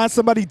 looking to find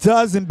somebody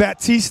does in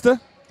Batista.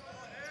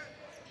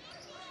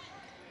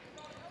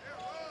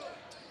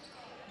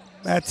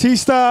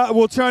 Batista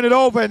will turn it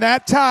over, and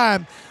that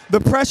time the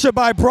pressure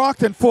by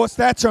Brockton forced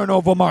that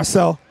turnover,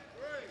 Marcel.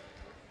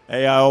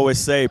 Hey, I always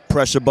say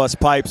pressure busts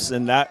pipes,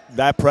 and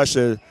that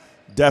pressure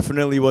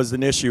definitely was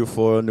an issue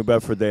for New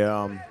Bedford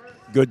there.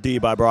 Good D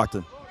by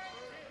Brockton.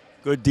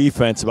 Good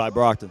defense by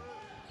Brockton.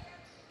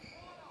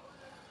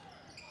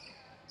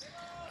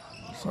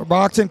 So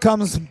Brockton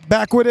comes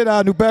back with it.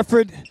 New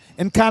Bedford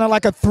in kind of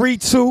like a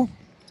 3-2.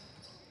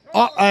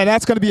 And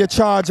that's going to be a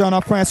charge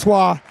on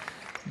Francois.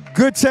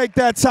 Good take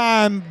that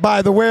time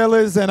by the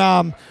Whalers.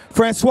 And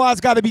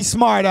Francois's got to be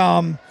smart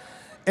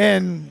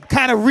and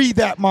kind of read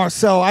that,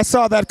 Marcel. I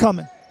saw that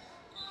coming.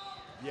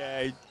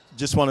 Yeah, you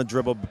just want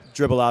to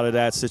dribble out of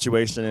that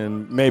situation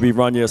and maybe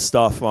run your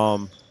stuff.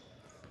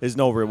 There's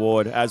no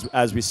reward.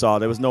 As we saw,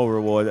 there was no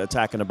reward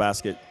attacking the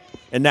basket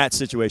in that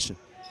situation.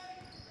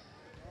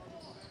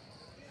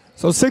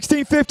 So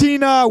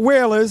 16-15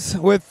 Whalers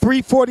with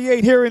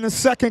 3:48 here in the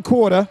second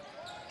quarter.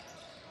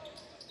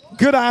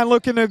 Good iron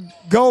looking to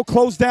go,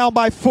 close down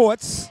by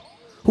Forts,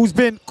 who's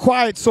been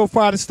quiet so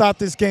far to start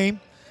this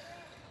game.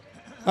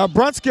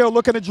 Brunskill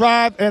looking to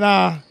drive, and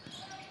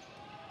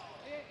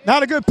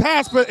not a good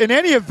pass, but in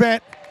any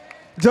event,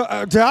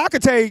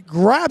 Diakite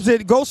grabs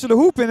it, goes to the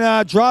hoop,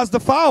 and draws the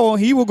foul.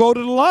 He will go to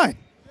the line.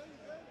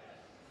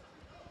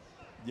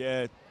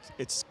 Yeah,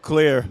 it's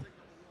clear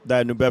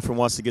that New Bedford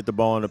wants to get the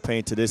ball in the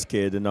paint to this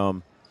kid, and I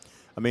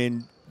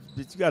mean,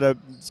 he's got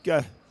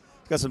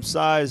some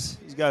size.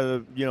 He's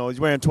got he's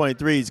wearing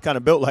 23. He's kind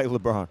of built like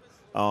LeBron.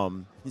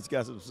 He's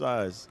got some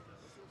size.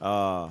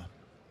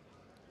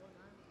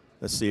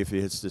 Let's see if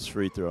he hits this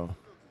free throw.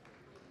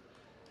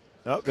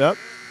 Yep.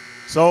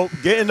 So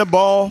getting the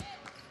ball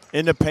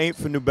in the paint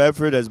for New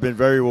Bedford has been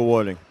very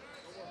rewarding.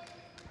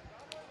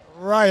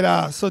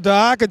 Right. So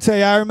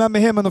Diakite, I remember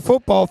him on the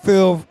football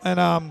field, and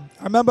I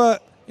remember,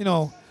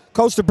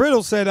 Coach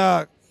DeBrittle said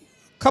a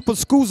couple of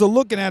schools are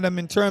looking at him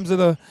in terms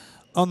of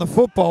on the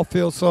football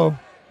field. So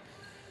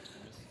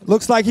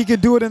looks like he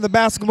could do it in the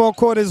basketball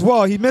court as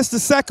well. He missed the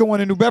second one,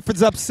 and New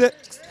Bedford's up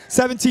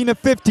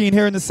 17-15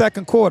 here in the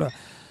second quarter.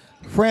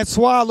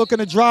 Francois looking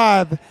to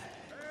drive,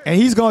 and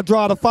he's going to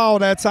draw the foul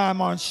that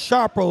time on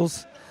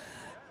Sharples,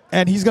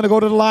 and he's going to go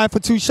to the line for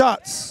 2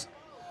 shots.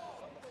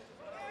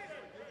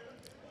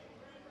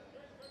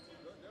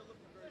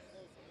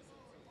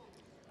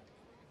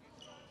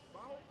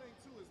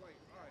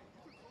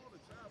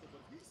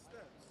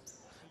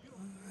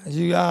 As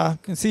you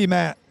can see,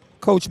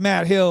 Coach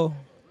Matt Hill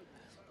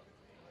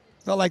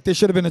felt like there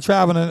should have been a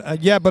travel.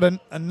 But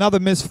another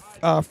missed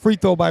free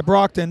throw by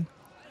Brockton.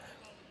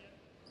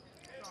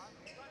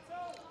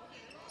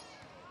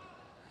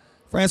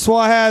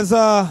 Francois has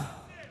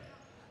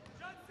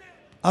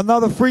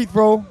another free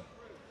throw.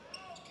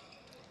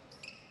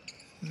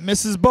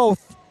 Misses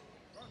both.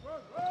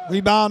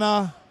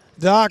 Rebound,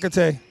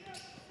 Diakite.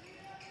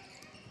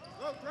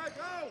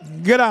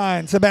 Good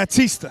iron to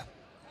Batista.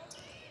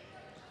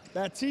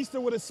 Batista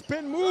with a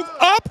spin move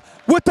up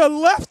with the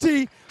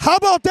lefty. How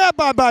about that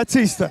by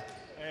Batista?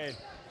 Hey,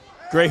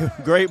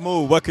 great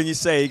move. What can you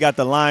say? You got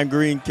the lime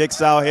green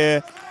kicks out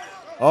here.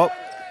 Oh,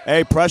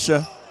 hey,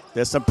 pressure.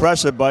 There's some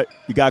pressure, but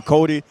you got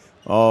Cody.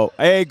 Oh,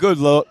 hey, good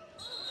look.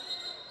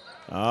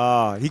 He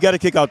got to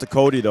kick out to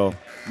Cody, though.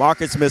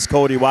 Marcus missed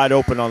Cody wide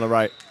open on the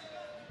right.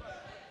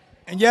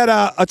 And yet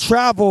a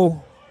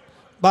travel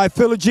by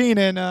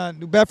Philogene, and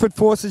New Bedford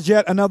forces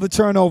yet another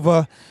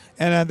turnover.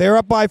 And they're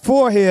up by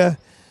 4 here.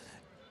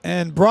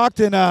 And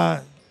Brockton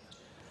don't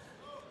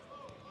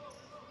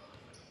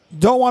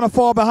want to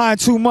fall behind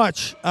too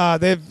much.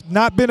 They've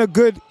not been a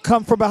good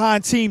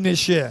come-from-behind team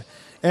this year.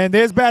 And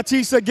there's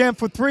Batista again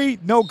for 3,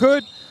 no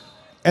good.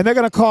 And they're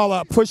going to call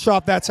a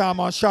push-off that time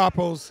on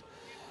Sharples.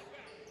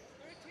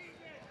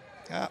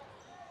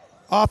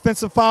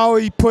 Offensive foul,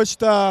 he pushed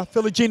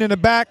Philogene in the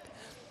back.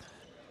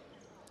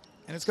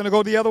 And it's going to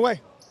go the other way.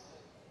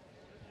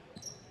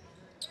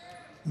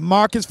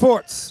 Marcus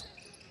Forts.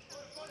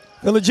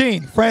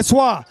 Philogene,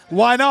 Francois,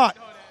 why not?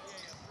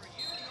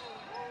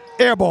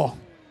 Air ball.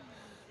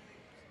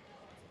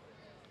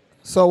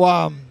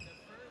 So,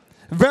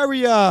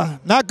 very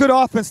not good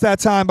offense that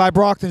time by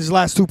Brockton's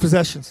last 2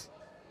 possessions.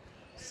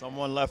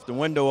 Someone left the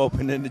window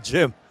open in the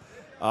gym.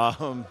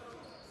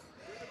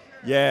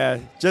 Yeah,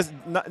 just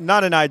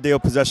not an ideal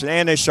possession.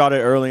 And they shot it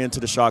early into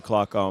the shot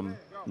clock.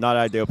 Not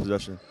ideal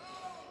possession.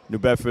 New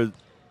Bedford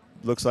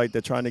looks like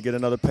they're trying to get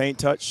another paint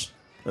touch.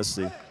 Let's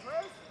see.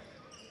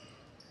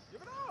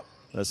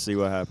 Let's see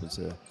what happens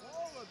here.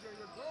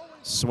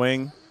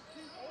 Swing.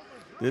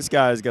 This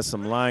guy's got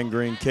some lime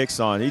green kicks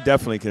on. He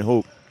definitely can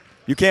hoop.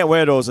 You can't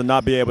wear those and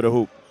not be able to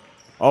hoop.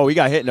 Oh, he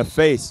got hit in the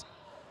face.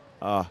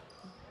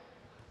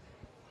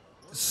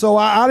 So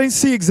I didn't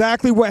see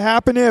exactly what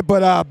happened there,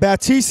 but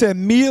Batista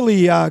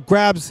immediately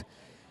grabs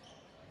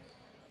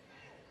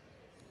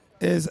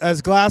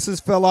as glasses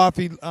fell off.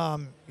 He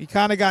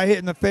kind of got hit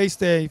in the face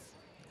there.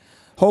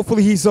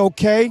 Hopefully he's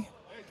okay.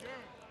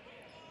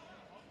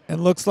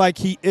 And looks like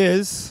he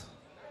is.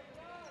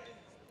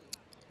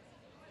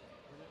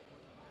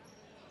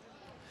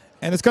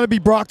 And it's going to be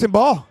Brockton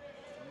ball.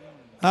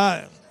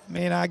 I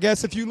mean, I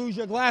guess if you lose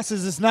your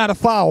glasses, it's not a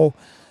foul.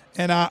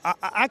 And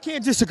I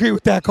can't disagree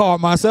with that call,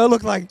 Marcel. It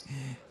looked like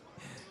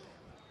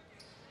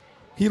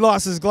he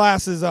lost his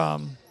glasses. I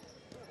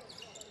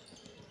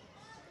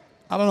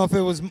don't know if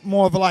it was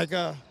more of like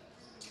a.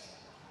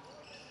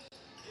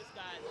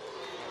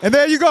 And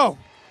there you go.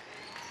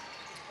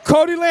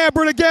 Cody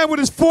Lambert again with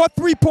his 4th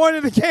three-pointer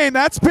in the game.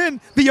 That's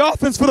been the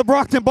offense for the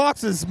Brockton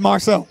Boxers,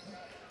 Marcel.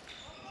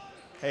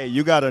 Hey,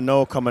 you got to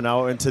know coming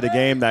out into the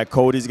game that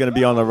Cody's going to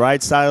be on the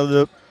right side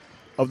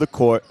of the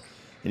court,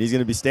 and he's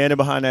going to be standing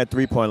behind that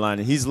three-point line,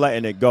 and he's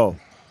letting it go.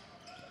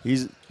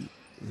 He's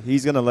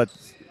going to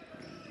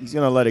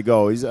let it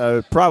go. He's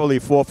probably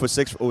 4 for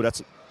 6. Oh,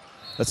 that's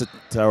a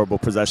terrible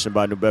possession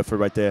by New Bedford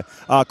right there.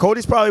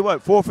 Cody's probably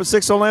what, 4 for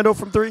 6 Orlando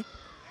from 3?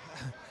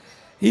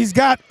 He's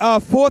got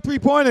 4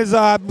 three-pointers,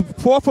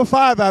 4 for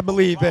 5, I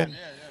believe, and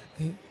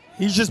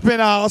he's just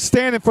been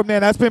outstanding from there.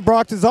 That's been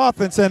Brockton's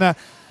offense, and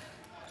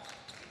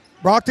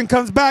Brockton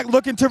comes back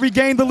looking to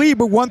regain the lead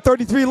with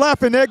 1:33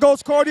 left, and there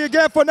goes Cody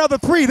again for another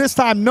 3. This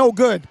time, no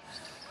good.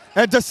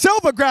 And De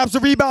Silva grabs the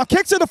rebound,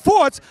 kicks it to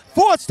Forts.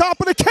 Forts top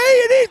of the key,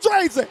 and he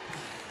drains it.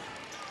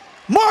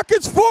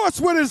 Marcus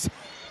Forts with his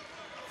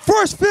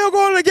first field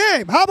goal of the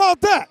game. How about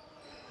that?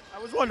 I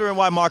was wondering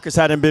why Marcus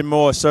hadn't been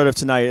more assertive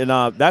tonight, and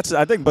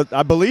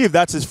I believe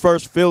that's his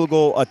first field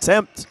goal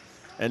attempt,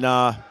 and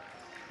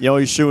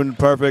he's shooting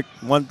perfect,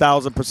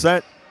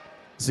 1,000%.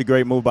 It's a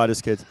great move by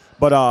this kid.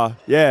 But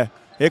yeah,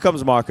 here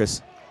comes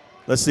Marcus.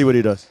 Let's see what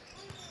he does.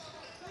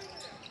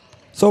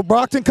 So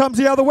Brockton comes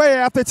the other way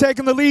after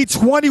taking the lead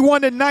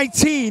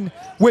 21-19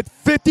 with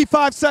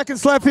 55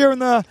 seconds left here in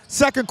the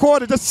second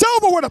quarter. De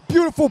Silva with a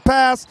beautiful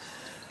pass.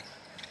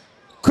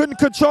 Couldn't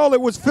control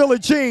it, was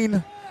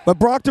Philogene, but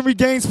Brockton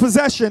regains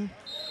possession.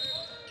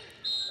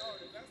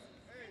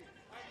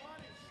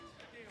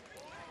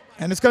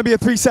 And it's going to be a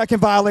 3-second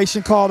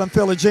violation called on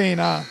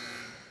Philogene.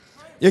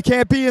 You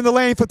can't be in the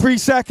lane for 3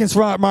 seconds,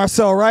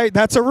 Marcel, right?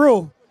 That's a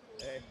rule.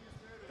 Hey,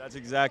 that's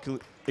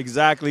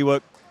exactly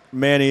what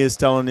Manny is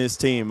telling his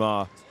team.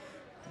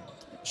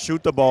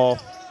 Shoot the ball.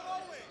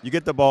 You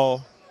get the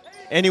ball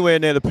anywhere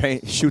near the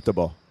paint, shoot the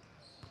ball.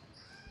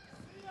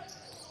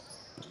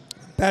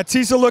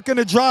 Batista looking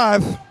to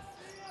drive.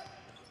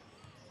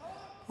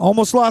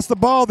 Almost lost the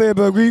ball there,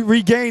 but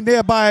regained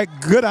there by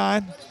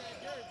Goodine.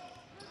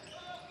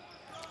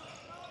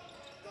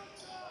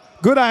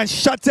 Goodine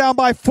shut down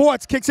by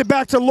Forts, kicks it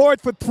back to Lloyd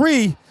for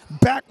 3.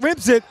 Back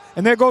rims it,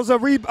 and there goes a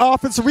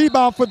offensive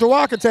rebound for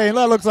Duakate, and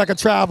that looks like a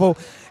travel,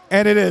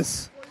 and it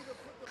is.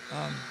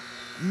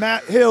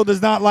 Matt Hill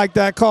does not like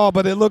that call,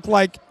 but it looked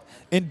like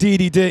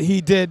indeed he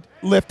did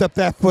lift up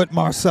that foot,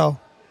 Marcel.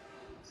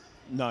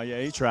 No,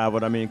 yeah, he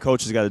traveled. I mean,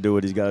 coach has got to do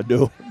what he's got to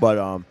do,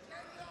 but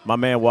my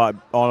man walked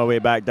all the way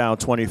back down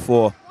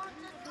 24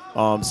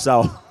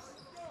 south.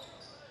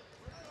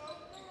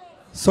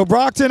 So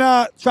Brockton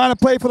trying to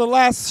play for the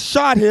last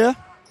shot here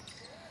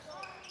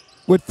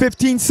with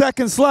 15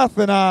 seconds left,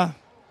 and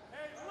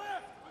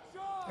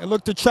it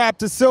looked to trap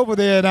De Silva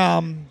there,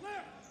 and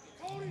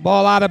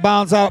ball out of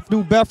bounds out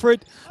New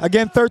Bedford.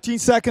 Again, 13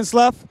 seconds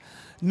left.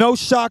 No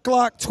shot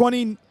clock,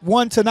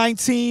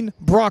 21-19,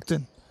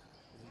 Brockton.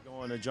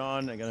 Going to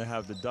John, they're going to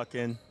have the duck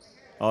in.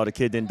 Oh, the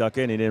kid didn't duck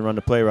in. He didn't run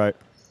the play right.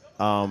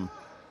 Now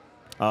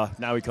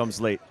he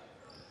comes late.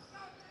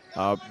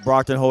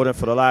 Brockton holding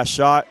for the last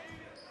shot.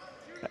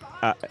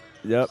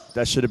 Yep,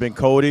 that should have been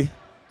Cody.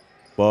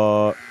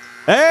 But,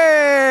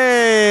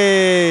 hey!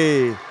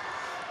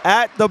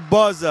 At the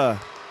buzzer,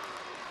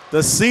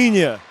 the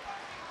senior.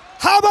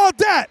 How about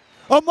that?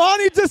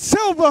 Amani De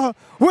Silva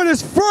with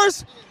his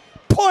first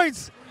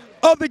points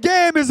of the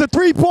game is a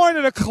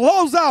 3-pointer to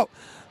close out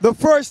the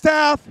first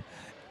half.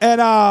 And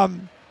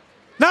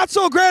not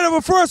so great of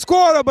a first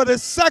quarter, but the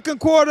second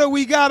quarter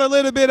we got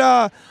a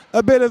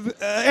bit of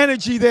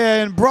energy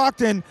there, and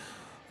Brockton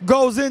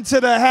goes into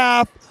the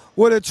half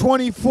with a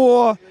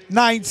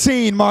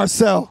 24-19,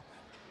 Marcel.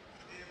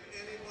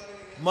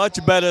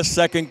 Much better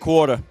second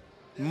quarter.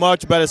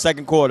 Much better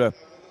second quarter.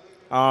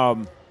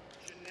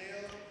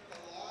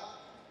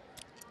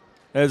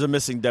 There's a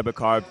missing debit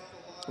card.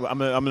 I'm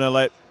gonna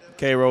let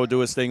K-Roll do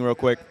his thing real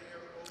quick.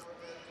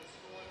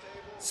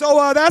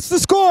 So that's the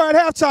score at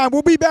halftime.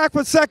 We'll be back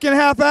for second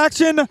half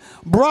action.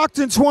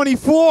 Brockton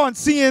 24 on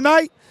senior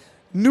night.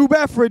 New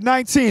Bedford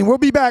 19. We'll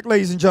be back,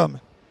 ladies and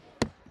gentlemen.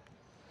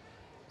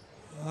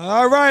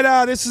 All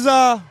right, this is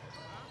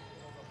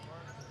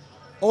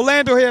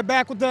Orlando here,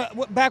 back with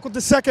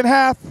the second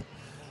half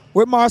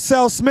with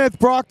Marcel Smith.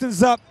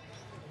 Brockton's up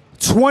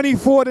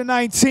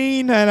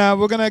 24-19, and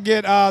we're gonna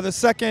get the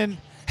second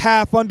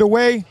half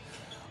underway.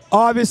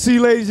 Obviously,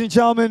 ladies and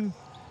gentlemen,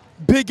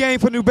 big game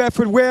for New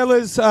Bedford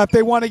Whalers. If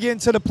they want to get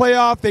into the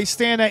playoff, they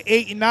stand at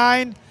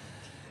 8-9,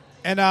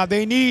 and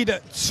they need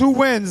 2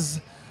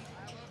 wins.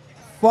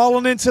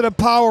 Falling into the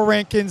power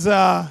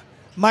rankings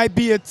might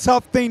be a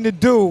tough thing to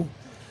do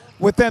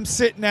with them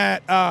sitting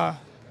at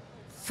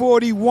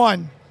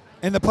 41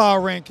 in the power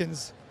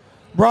rankings.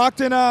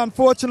 Brockton,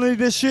 unfortunately,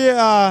 this year,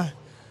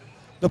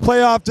 the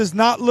playoff does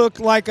not look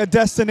like a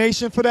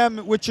destination for them,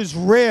 which is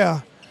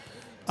rare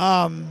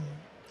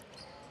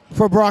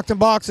for Brockton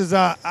boxers.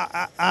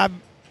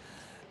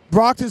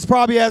 Brockton's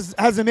probably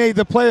hasn't made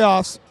the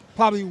playoffs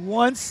probably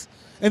once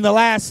in the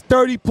last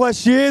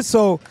 30-plus years.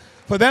 So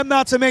for them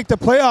not to make the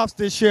playoffs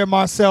this year,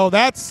 Marcel,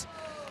 that's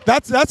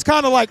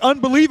kind of like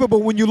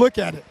unbelievable when you look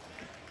at it.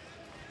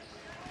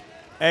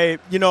 Hey,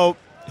 you know,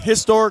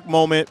 historic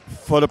moment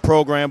for the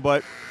program,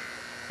 but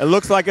it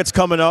looks like it's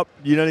coming up.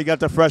 You know, you got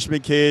the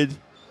freshman kid,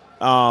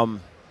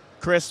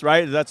 Chris,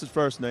 right? That's his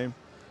first name.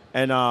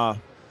 And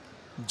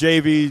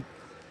JV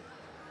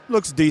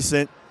looks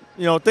decent.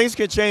 You know, things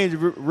can change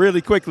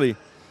really quickly.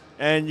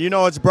 And, you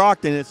know, it's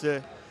Brockton. It's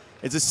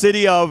a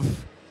city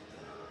of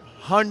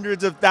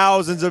hundreds of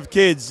thousands of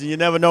kids. You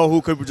never know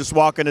who could just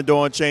walk in the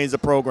door and change the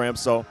program.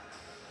 So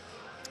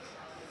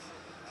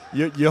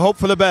you hope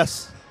for the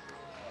best.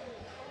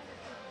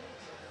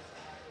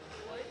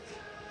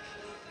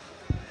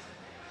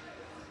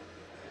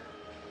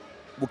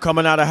 We're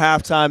coming out of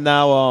halftime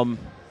now.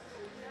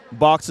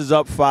 Box is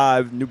up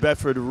 5. New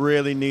Bedford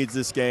really needs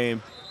this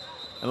game.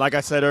 And like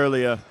I said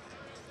earlier,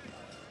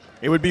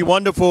 it would be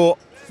wonderful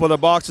for the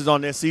Boxers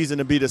on their season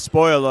to be the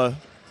spoiler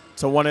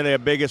to one of their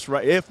biggest,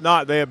 if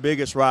not their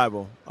biggest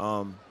rival.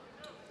 I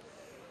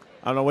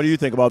don't know. What do you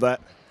think about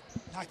that?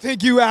 I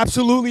think you're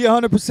absolutely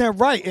 100%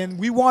 right. And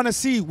we want to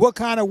see what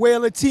kind of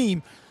Whaler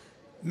team.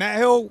 Matt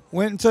Hill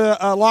went into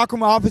a locker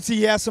room. Obviously,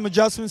 he has some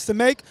adjustments to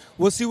make.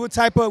 We'll see what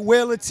type of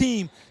Whaler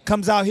team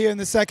comes out here in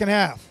the second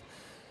half.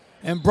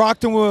 And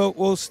Brockton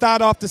will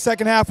start off the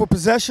second half with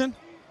possession.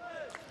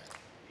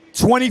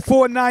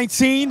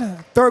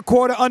 24-19, third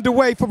quarter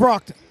underway for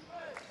Brockton.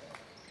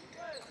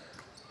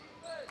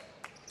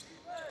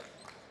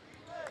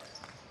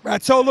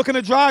 Ratto looking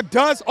to drive,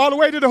 does all the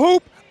way to the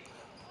hoop.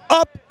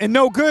 Up and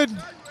no good.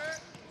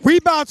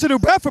 Rebound to New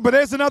Bedford, but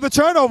there's another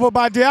turnover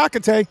by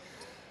Diakite.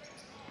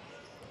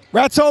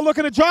 Ratto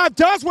looking to drive,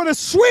 does with a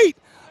sweet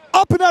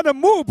up and under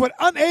move, but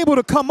unable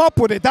to come up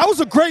with it. That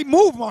was a great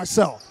move,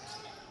 Marcel.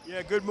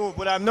 Yeah, good move.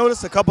 But I've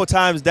noticed a couple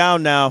times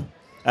down now,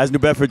 as New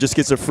Bedford just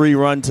gets a free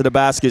run to the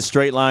basket,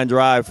 straight line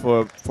drive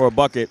for a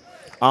bucket.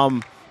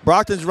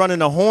 Brockton's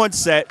running a horn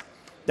set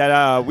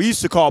that we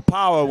used to call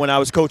power when I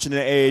was coaching in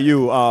the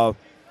AAU.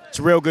 It's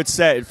a real good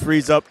set. It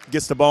frees up,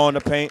 gets the ball in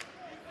the paint.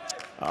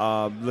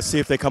 Let's see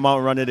if they come out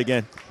and run it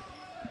again.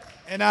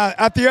 And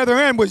at the other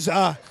end was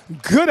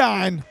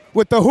Goodine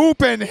with the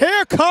hoop, and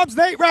here comes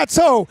Nate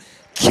Ratto.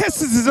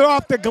 Kisses it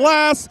off the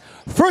glass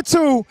for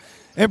 2,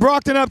 and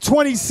Brockton up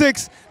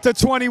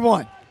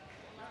 26-21.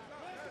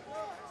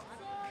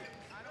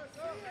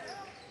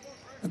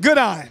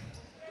 Goodine,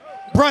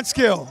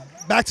 Brunskill,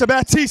 back to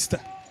Batista.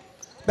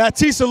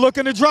 Batista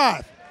looking to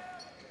drive,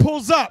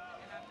 pulls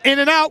up, in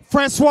and out,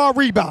 Francois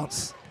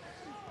rebounds.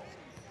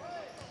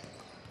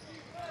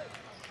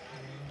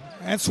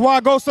 Francois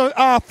goes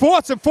to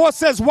Forts, and Forts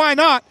says, why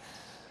not?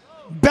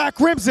 Back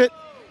rims it,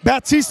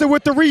 Batista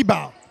with the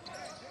rebound.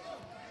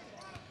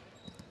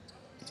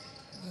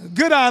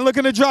 Goodine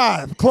looking to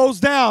drive,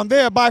 closed down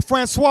there by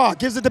Francois,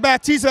 gives it to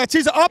Batista.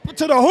 Batista up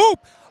to the hoop,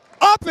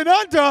 up and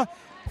under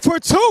for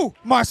 2,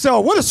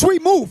 Marcel. What a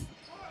sweet move.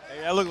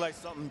 Hey, that looked like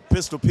something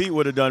Pistol Pete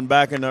would have done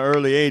back in the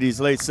early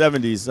 80s, late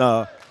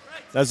 70s.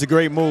 That's a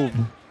great move.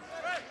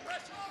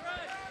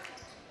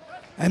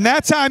 And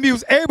that time he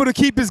was able to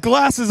keep his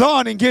glasses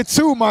on and get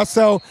 2,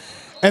 Marcel.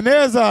 And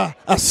there's a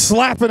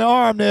slap in the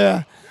arm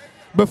there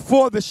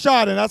before the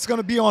shot, and that's going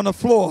to be on the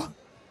floor.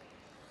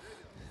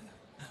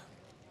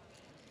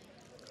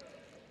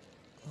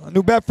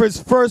 New Bedford's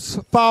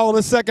first foul of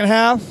the second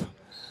half.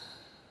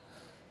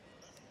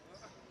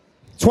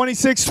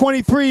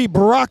 26-23,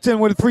 Brockton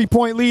with a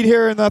 3-point lead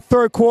here in the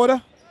third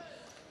quarter.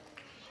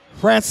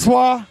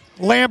 Francois,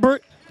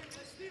 Lambert.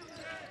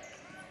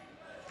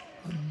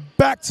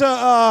 Back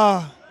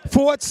to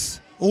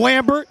Forts,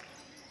 Lambert,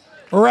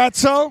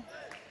 Ratto.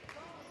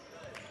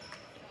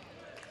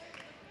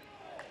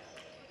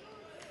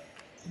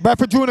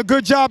 Bedford doing a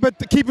good job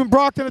at keeping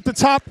Brockton at the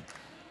top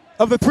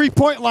of the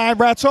three-point line.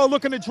 Rateau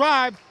looking to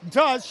drive,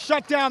 does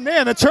shut down there,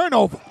 and a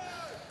turnover.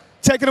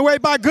 Taken away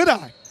by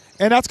Goodine.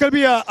 And that's going to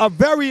be a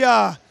very,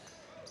 not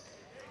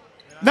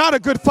a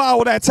good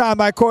foul that time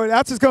by Corey.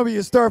 That's just going to be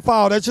his third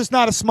foul. That's just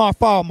not a smart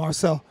foul,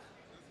 Marcel.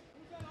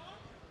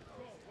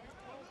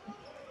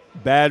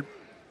 Bad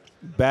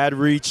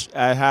reach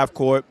at half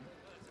court.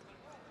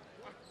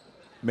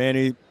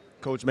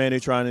 Coach Manny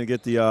trying to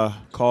get the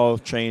call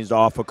changed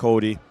off of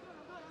Cody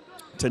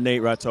to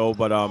Nate Rateau,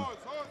 but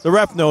the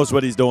ref knows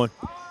what he's doing.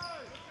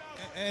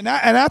 And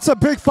that's a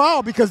big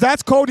foul because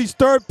that's Cody's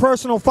third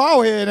personal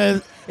foul here.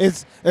 And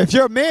if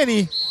you're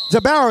Manny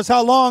Zabarros,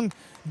 how long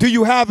do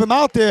you have him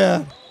out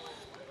there?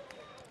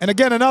 And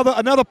again,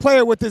 another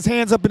player with his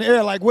hands up in the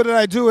air, like, what did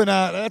I do? And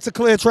that's a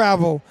clear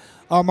travel,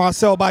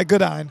 Marcel, by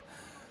Goodine.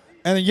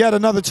 And yet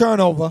another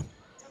turnover.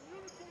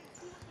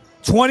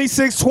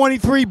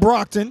 26-23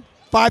 Brockton.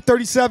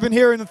 5:37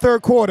 here in the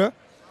third quarter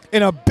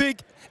in a big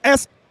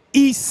SEC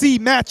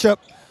matchup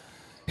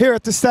here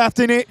at the Staff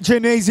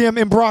Gymnasium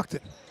in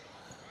Brockton.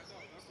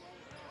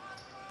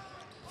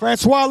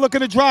 Francois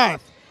looking to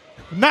drive.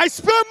 Nice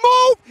spin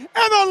move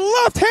and a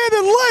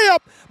left-handed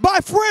layup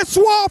by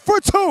Francois for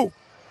two.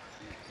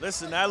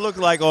 Listen, that looked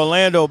like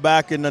Orlando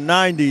back in the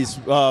 90s.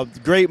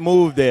 Great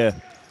move there.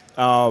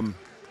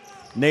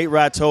 Nate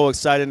Rateau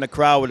exciting the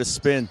crowd with a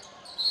spin.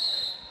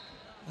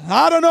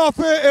 I don't know if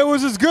it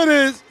was as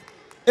good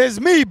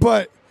as me,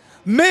 but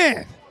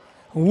man,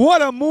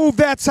 what a move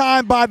that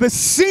time by the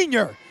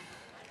senior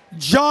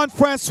John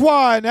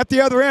Francois. And at the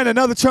other end,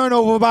 another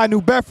turnover by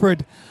New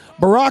Bedford.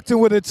 Brockton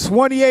with a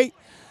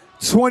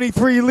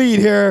 28-23 lead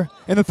here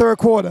in the third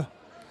quarter.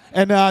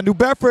 And New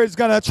Bedford is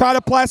going to try to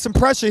apply some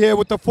pressure here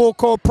with the full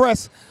court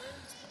press.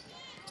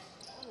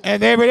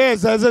 And there it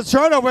is. There's a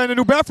turnover, and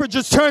New Bedford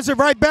just turns it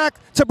right back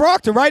to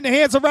Brockton, right in the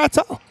hands of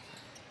Rateau.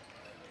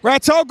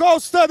 Rateau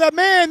goes to the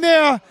man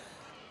there.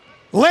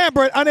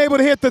 Lambert unable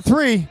to hit the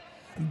three.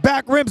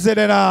 Back rims it,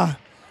 and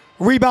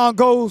rebound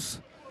goes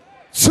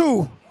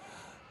to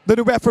the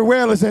New Bedford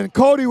Whalers. And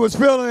Cody was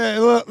feeling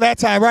it that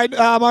time, right,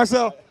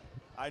 Marcel?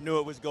 I knew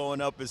it was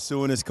going up as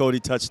soon as Cody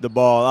touched the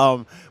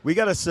ball. We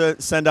got to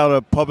send out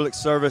a public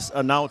service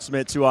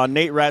announcement to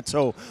Nate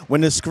Rateau. When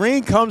the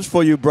screen comes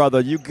for you,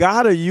 brother, you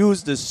got to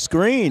use the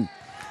screen.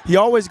 He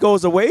always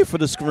goes away for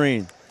the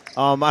screen.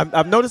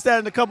 I've noticed that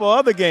in a couple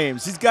other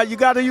games. You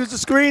got to use the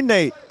screen,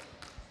 Nate.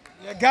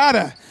 You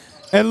gotta.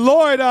 And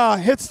Lloyd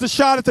hits the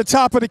shot at the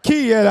top of the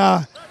key.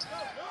 And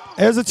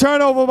there's a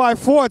turnover by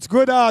Forts.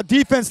 Good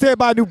defense there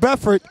by New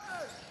Bedford.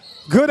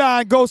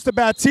 Goodine goes to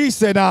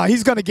Baptiste, and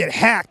he's going to get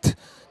hacked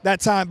that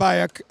time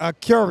by a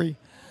Curry.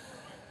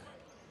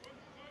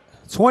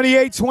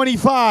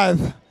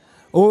 28-25.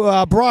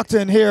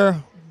 Brockton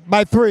here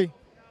by 3.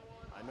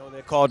 I know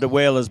they're called the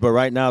Whalers, but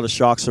right now the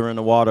Sharks are in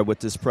the water with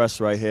this press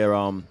right here.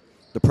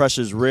 The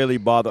pressure's really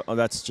bothering. Oh,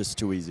 that's just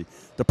too easy.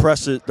 The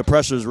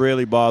pressure's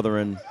really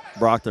bothering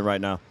Brockton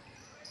right now.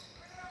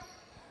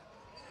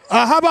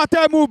 How about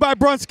that move by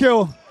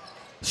Brunskill?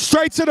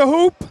 Straight to the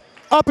hoop,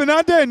 up and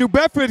under, and New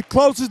Bedford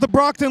closes the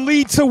Brockton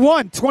lead to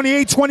 1,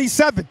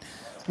 28-27,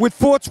 with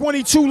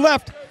 4:22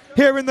 left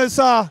here in this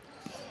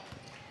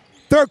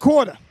third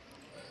quarter.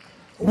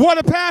 What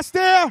a pass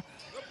there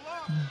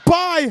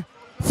by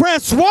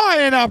Francois,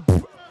 and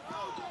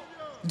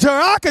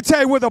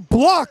Jarakate with a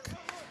block.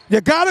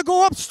 You got to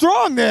go up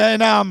strong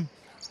there, and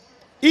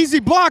easy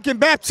block, and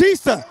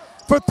Baptista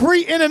for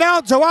 3 in and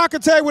out.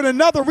 Jarakate with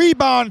another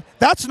rebound.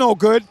 That's no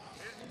good.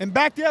 And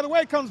back the other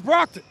way comes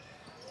Brockton.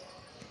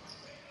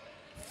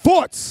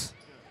 Forts.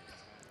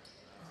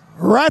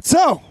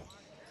 Rateau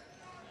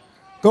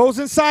goes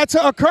inside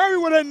to Curry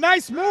with a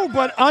nice move,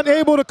 but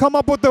unable to come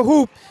up with the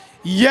hoop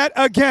yet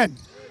again.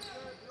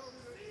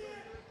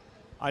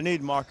 I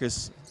need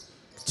Marcus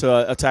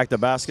to attack the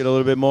basket a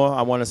little bit more.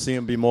 I want to see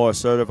him be more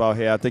assertive out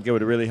here. I think it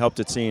would really help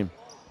the team.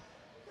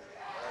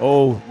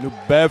 Oh, New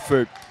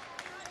Bedford.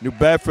 New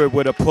Bedford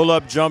with a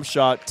pull-up jump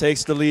shot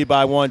takes the lead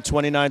by 1,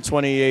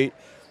 29-28.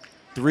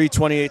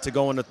 3:28 to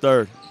go in the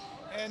third.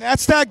 And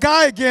that's that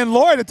guy again,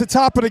 Lloyd, at the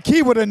top of the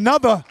key with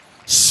another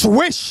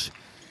swish.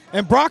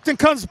 And Brockton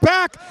comes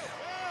back,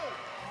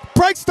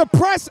 breaks the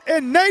press,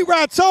 and Nate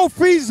Rateau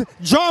feeds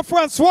John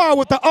Francois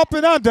with the up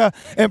and under,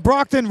 and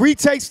Brockton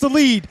retakes the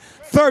lead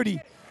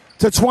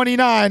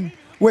 30-29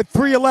 with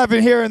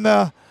 3:11 here in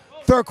the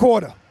third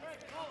quarter.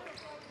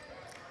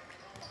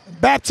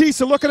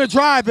 Baptiste looking to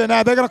drive, and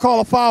they're going to call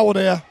a foul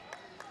there.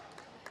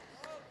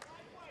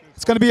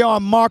 It's going to be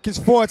on Marcus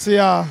Forts.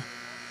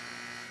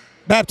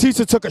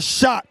 Baptiste took a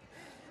shot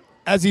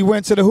as he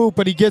went to the hoop,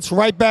 but he gets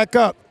right back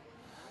up.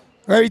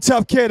 Very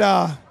tough kid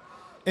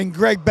in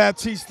Greg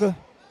Baptiste.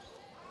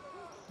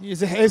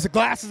 His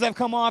glasses have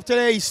come off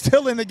today. He's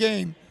still in the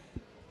game.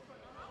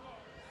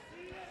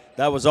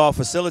 That was all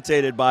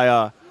facilitated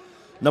by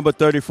number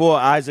 34,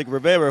 Isaac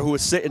Rivera, who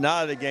was sitting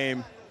out of the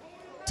game,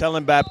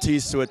 telling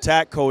Baptiste to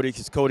attack Cody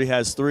because Cody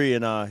has 3,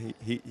 and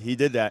he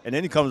did that. And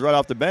then he comes right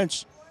off the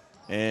bench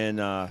and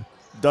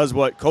does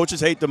what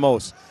coaches hate the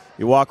most.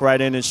 You walk right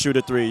in and shoot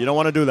a 3. You don't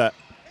want to do that.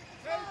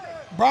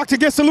 Brockton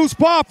gets the loose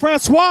ball.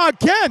 Francois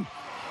again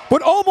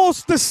with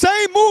almost the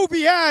same move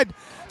he had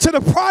to the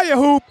prior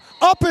hoop,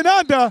 up and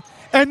under,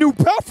 and New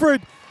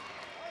Bedford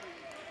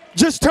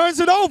just turns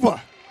it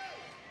over.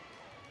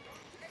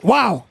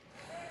 Wow.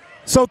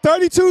 So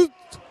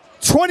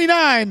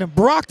 32-29,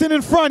 Brockton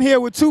in front here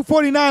with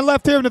 2:49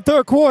 left here in the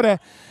third quarter,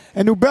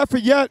 and New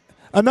Bedford yet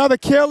another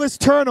careless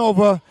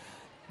turnover,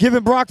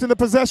 giving Brockton the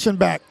possession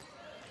back.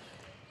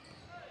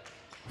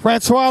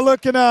 Francois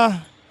looking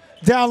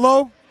down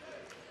low,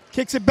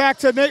 kicks it back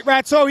to Nate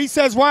Ratso. He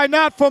says, why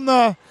not, from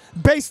the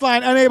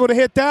baseline, unable to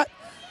hit that.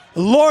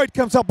 Lloyd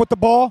comes up with the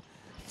ball.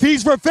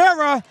 Fees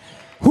Rivera,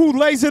 who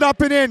lays it up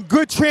and in.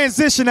 Good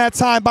transition that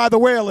time by the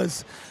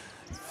Whalers.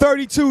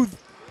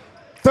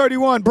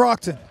 32-31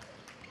 Brockton.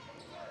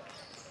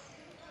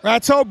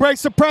 Ratso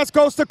breaks the press,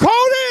 goes to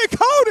Cody.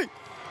 Cody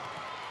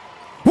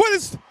with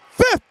his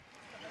fifth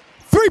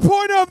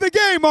three-pointer of the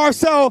game,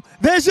 Marcel.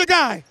 There's your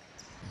guy.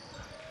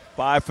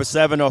 5 for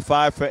 7 or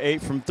 5 for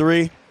 8 from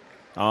 3.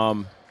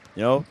 You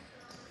know,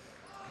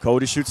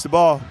 Cody shoots the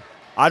ball.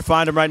 I'd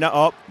find him right now.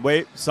 Oh,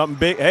 wait, something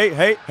big.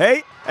 Hey,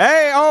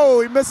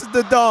 oh, he misses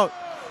the dunk.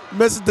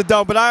 Misses the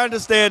dunk, but I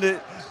understand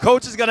it.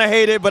 Coach is going to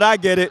hate it, but I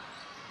get it.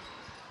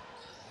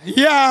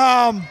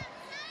 Yeah,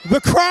 the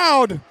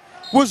crowd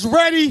was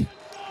ready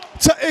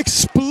to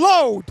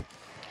explode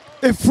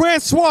if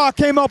Francois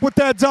came up with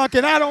that dunk,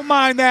 and I don't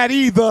mind that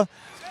either.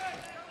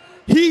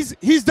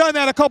 He's done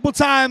that a couple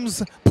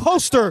times,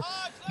 poster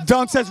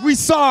dunks, as we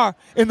saw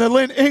in the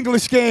Lynn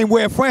English game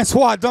where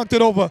Francois dunked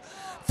it over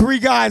 3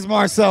 guys,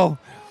 Marcel.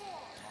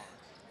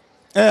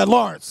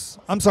 Lawrence.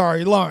 I'm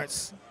sorry,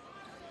 Lawrence.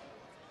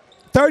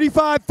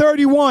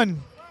 35-31.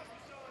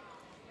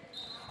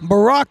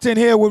 Brockton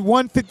here with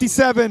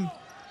 1:57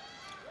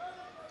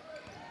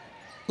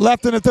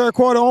 left in the third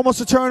quarter. Almost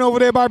a turnover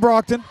there by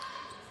Brockton.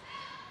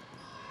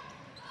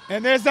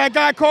 And there's that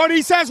guy, Cody.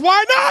 He says,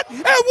 why not?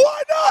 And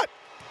why not?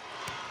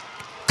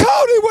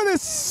 Cody with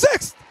his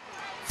 6th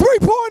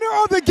three-pointer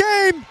of the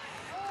game.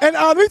 And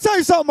let me tell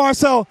you something,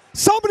 Marcel.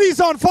 Somebody's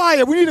on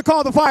fire. We need to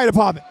call the fire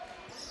department.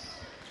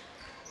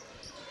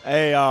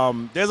 Hey,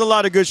 there's a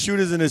lot of good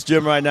shooters in this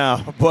gym right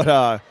now,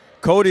 but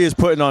Cody is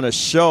putting on a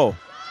show.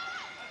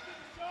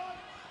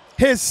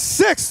 His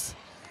 6th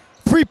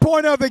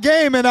three-pointer of the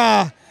game,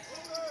 and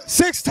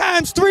 6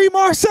 times 3,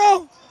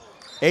 Marcel?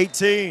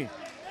 18.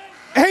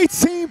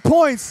 18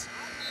 points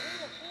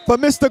for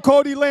Mr.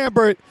 Cody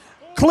Lambert.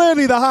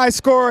 Clearly the high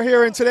scorer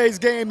here in today's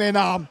game,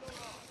 and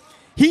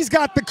he's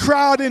got the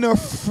crowd in a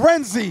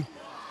frenzy.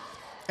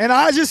 And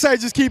I just say,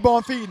 just keep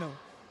on feeding him.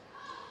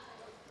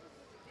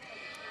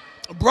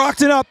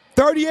 Brockton up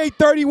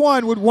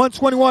 38-31 with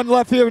 1:21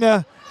 left here in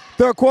the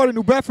third quarter.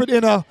 New Bedford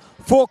in a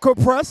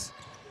full-court press.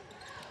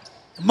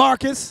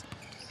 Marcus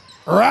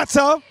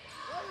Ratso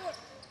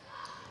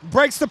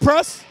breaks the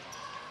press,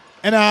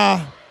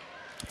 and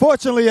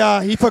fortunately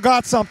he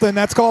forgot something.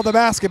 That's called the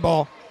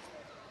basketball.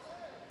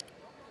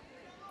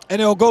 And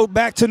it'll go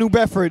back to New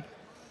Bedford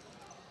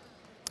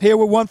here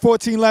with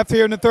 1:14 left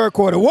here in the third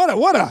quarter.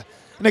 What an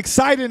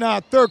exciting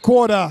third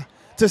quarter,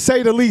 to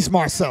say the least,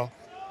 Marcel.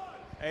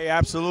 Hey,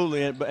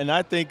 absolutely, and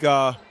I think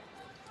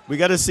we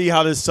got to see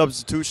how this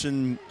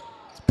substitution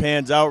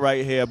pans out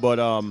right here. But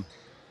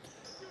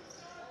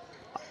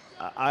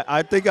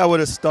I think I would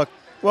have stuck.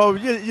 Well,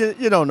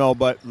 you don't know,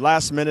 but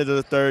last minute of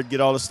the third, get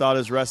all the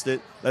starters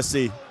rested. Let's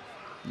see.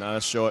 No,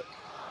 that's short.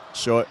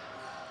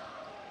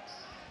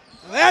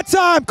 That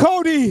time,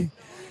 Cody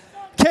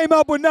came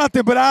up with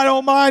nothing, but I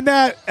don't mind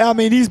that. I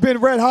mean, he's been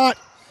red hot.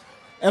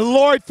 And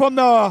Lloyd from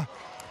the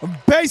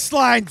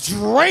baseline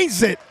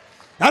drains it.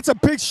 That's a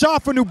big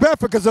shot for New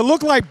Bedford, because it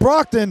looked like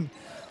Brockton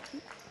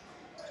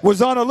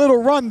was on a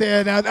little run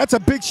there. Now, that's a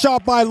big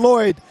shot by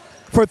Lloyd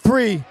for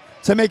 3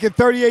 to make it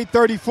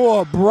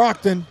 38-34,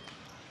 Brockton.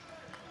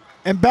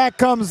 And back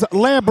comes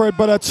Lambert,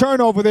 but a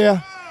turnover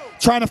there,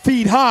 trying to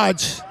feed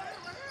Hodge.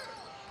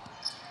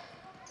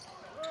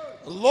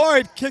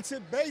 Lloyd kicks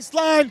it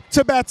baseline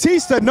to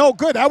Batista. No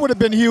good. That would have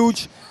been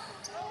huge.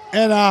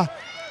 And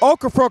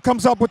Okafor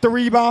comes up with the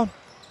rebound.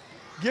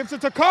 Gives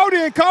it to Cody,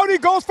 and Cody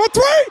goes for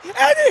 3,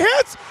 and he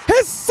hits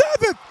his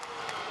 7th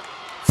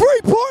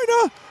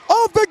three-pointer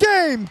of the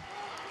game.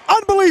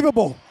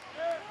 Unbelievable.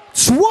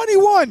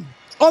 21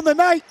 on the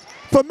night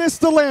for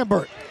Mr.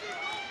 Lambert.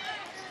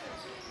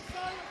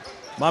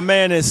 My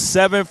man is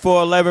 7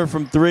 for 11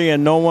 from 3,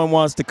 and no one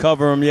wants to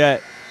cover him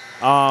yet.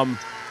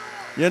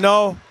 You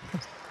know,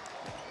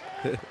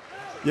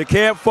 you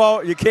can't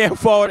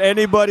fault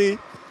anybody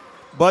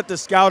but the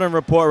scouting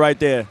report right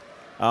there.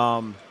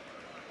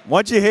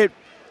 Once you hit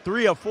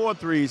 3 or 4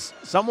 threes,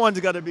 someone's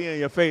got to be in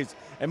your face.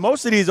 And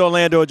most of these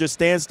Orlando just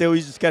stand still.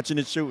 He's just catching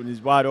and shooting. He's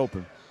wide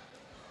open.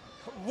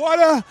 What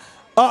a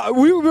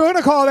we're going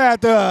to call that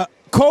the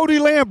Cody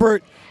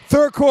Lambert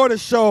third quarter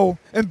show.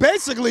 And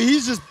basically,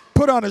 he's just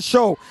put on a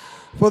show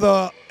for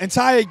the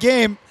entire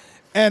game.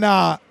 And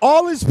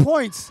all his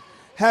points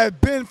have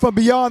been from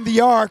beyond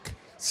the arc.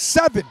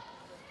 7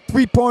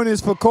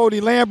 three-pointers for Cody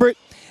Lambert.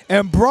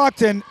 And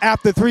Brockton,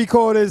 after 3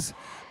 quarters,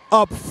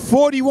 up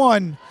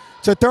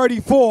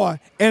 41-34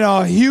 in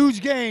a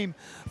huge game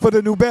for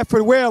the New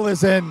Bedford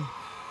Whalers. And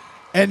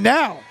And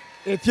now,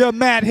 if you're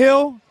Matt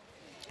Hill,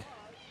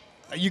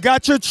 you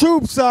got your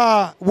troops.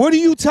 What are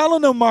you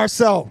telling them,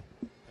 Marcel?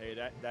 Hey,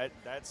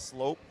 that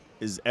slope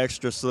is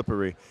extra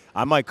slippery.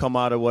 I might come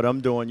out of what I'm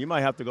doing. You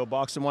might have to go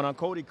boxing one on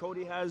Cody.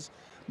 Cody has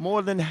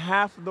more than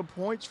half of the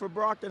points for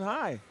Brockton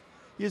High.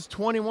 He has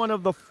 21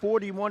 of the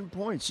 41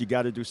 points. You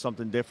got to do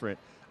something different.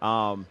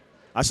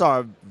 I saw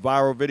a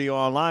viral video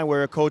online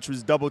where a coach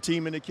was double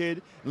teaming the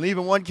kid and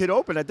leaving one kid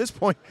open. At this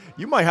point,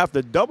 you might have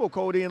to double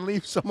Cody and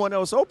leave someone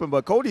else open.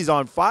 But Cody's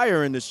on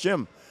fire in this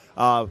gym.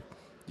 You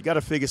got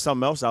to figure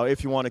something else out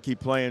if you want to keep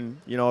playing,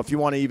 you know, if you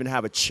want to even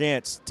have a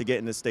chance to get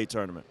in the state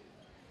tournament.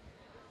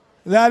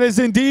 That is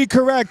indeed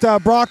correct.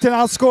 Brockton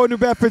outscored New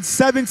Bedford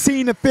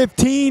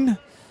 17-15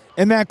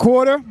 in that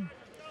quarter.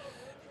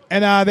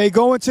 And they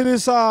go into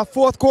this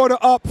fourth quarter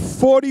up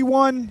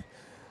 41-34.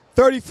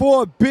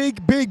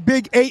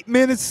 Big 8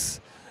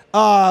 minutes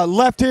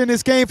left here in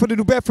this game for the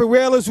New Bedford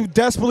Whalers, who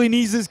desperately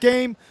needs this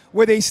game,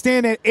 where they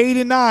stand at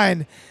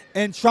 8-9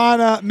 and trying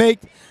to make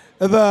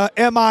the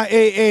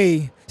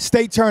MIAA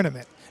state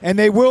tournament. And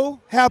they will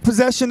have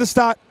possession to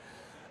start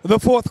the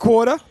fourth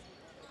quarter.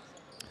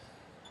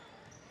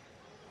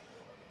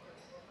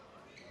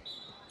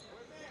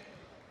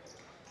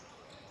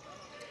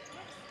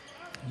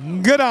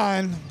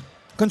 Goodine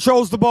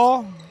controls the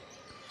ball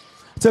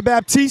to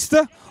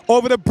Baptista,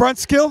 over to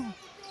Brunskill.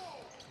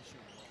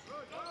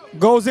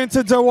 Goes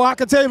into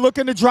Dewakate,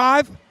 looking to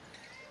drive.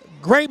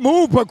 Great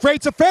move, but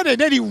great defender. And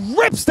then he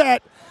rips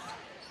that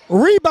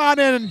rebound,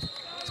 and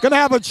he's going to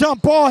have a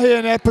jump ball here,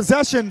 and that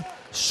possession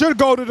should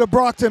go to the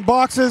Brockton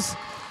Boxers,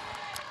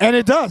 and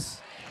it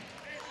does.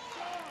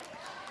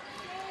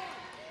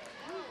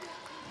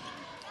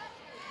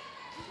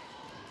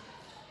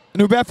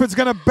 New Bedford's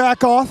going to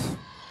back off.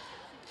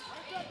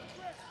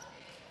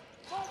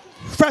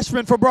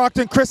 Freshman for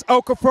Brockton, Chris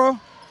Okafor.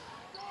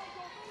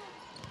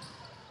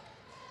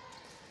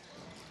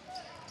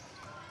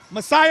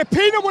 Messiah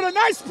Pena with a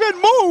nice spin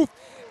move,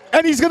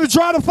 and he's going to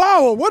try to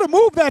foul. What a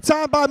move that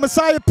time by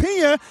Messiah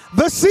Pena,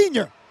 the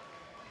senior.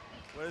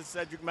 What did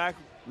Cedric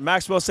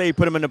Maxwell say? He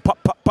put him in the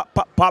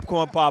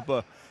popcorn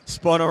popper,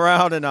 spun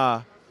around,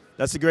 and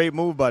that's a great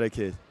move by the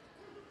kid.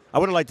 I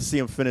would have liked to see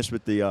him finish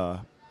with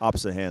the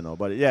opposite hand, though.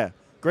 But, yeah,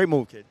 great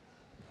move, kid.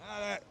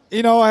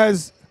 You know,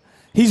 as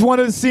he's one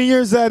of the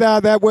seniors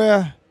that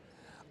we're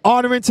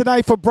honoring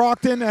tonight for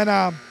Brockton,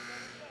 and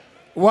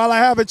while I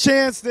have a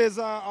chance,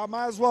 I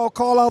might as well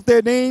call out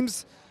their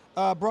names.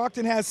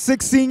 Brockton has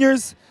 6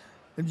 seniors: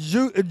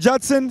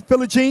 Judson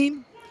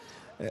Philogene,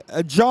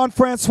 John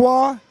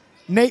Francois,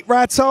 Nate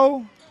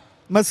Ratto,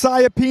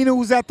 Messiah Pena,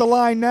 who's at the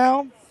line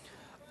now,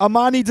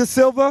 Amani Da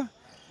Silva,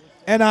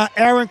 and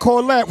Aaron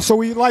Corlett. So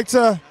we'd like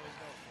to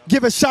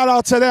give a shout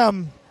out to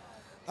them,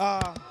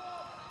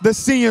 the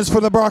seniors for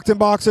the Brockton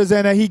Boxers,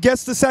 and he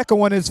gets the second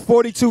one. It's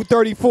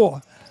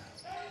 42-34.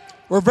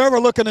 Rivera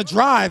looking to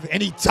drive,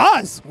 and he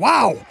does.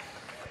 Wow.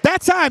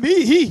 That time,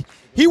 he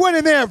went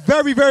in there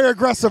very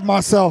aggressive,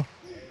 Marcel.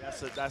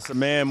 That's a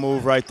man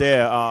move right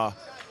there.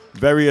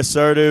 Very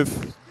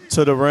assertive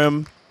to the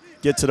rim,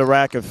 get to the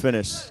rack and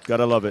finish.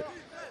 Gotta love it.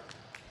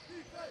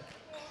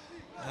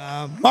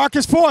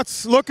 Marcus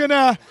Forts looking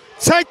to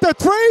take the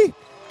three,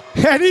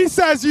 and he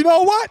says, you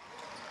know what?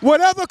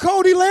 Whatever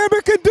Cody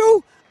Lambert could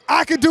do,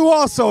 I could do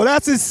also.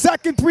 That's his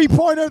second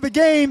three-pointer of the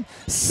game,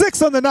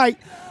 6 on the night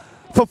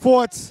for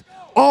Forts.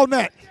 All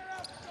net.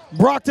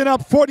 Brockton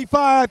up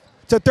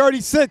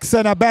 45-36,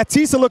 and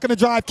Baptista looking to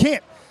drive,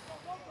 can't.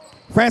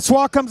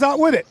 Francois comes out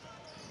with it.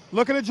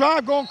 Looking to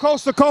drive, going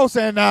coast to coast,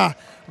 and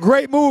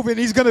great move, and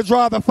he's going to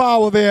draw the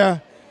foul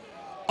there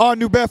on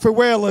New Bedford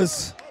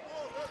Whalers.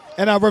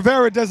 And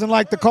Rivera doesn't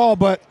like the call,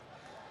 but,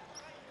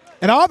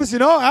 and obviously,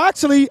 no,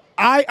 actually,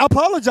 I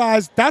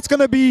apologize. That's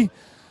going to be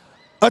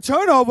a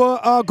turnover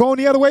going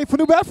the other way for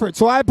New Bedford,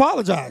 so I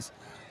apologize.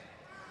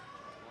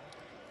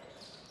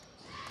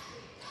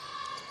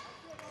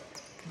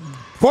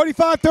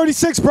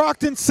 (45-36)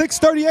 Brockton,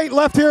 6:38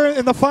 left here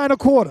in the final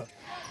quarter.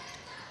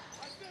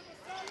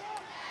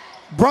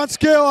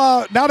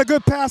 Brunskill, not a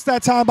good pass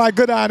that time by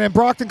Goodine, and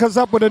Brockton comes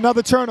up with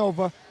another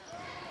turnover.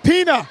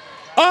 Pena,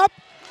 up,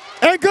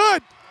 and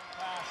good.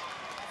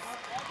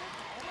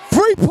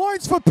 3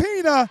 points for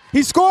Pena.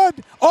 He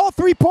scored all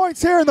 3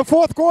 points here in the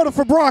fourth quarter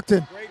for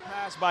Brockton. Great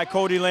pass by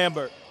Cody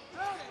Lambert.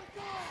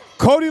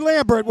 Cody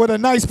Lambert with a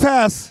nice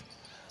pass.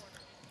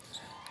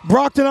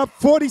 Brockton up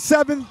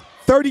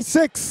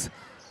 47-36.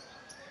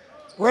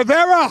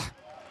 Rivera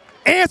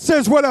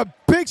answers with a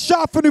big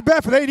shot for New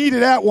Bedford. They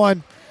needed that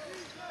one.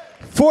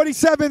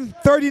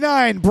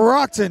 47-39,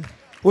 Brockton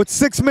with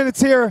 6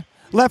 minutes here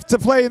left to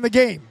play in the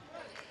game.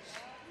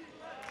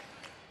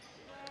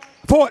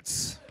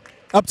 Forts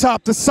up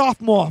top, the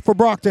sophomore for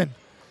Brockton.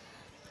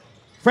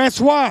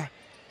 Francois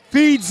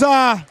feeds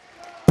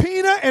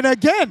Pena, and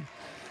again,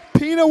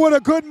 Pena with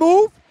a good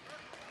move,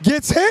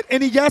 gets hit,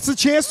 and he gets a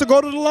chance to go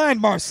to the line,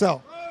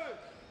 Marcel.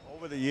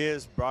 Over the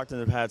years, Brockton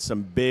have had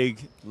some big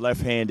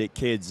left-handed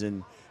kids,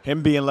 and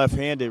him being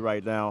left-handed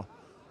right now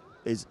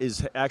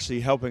is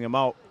actually helping him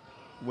out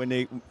when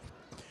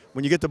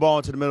when you get the ball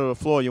into the middle of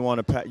the floor, you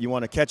want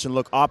to catch and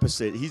look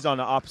opposite. He's on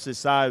the opposite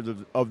side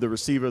of the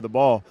receiver of the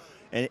ball,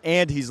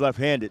 and he's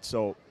left-handed.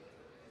 So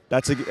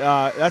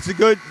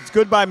it's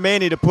good by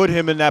Manny to put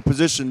him in that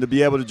position to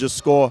be able to just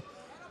score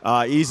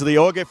easily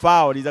or get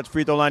fouled. He's at the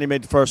free throw line. He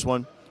made the first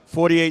one.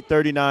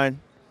 48-39,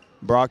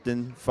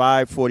 Brockton.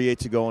 5:48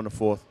 to go in the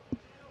fourth.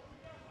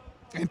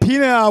 And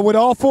Pina with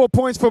all 4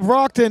 points for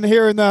Brockton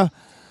here in the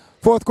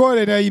fourth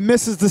quarter. He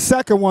misses the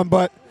second one,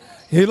 but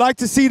you'd like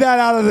to see that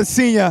out of the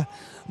senior,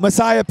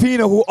 Messiah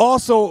Pina, who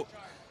also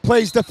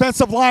plays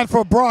defensive line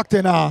for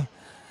Brockton.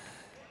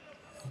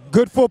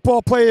 Good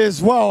football player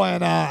as well,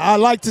 and I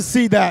like to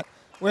see that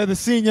where the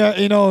senior,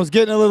 is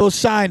getting a little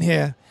shine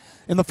here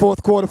in the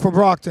fourth quarter for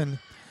Brockton.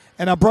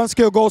 And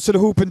Brunskill goes to the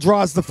hoop and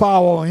draws the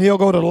foul, and he'll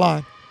go to the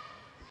line.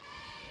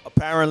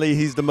 Apparently,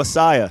 he's the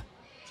Messiah.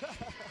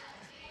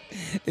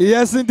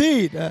 Yes,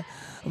 indeed.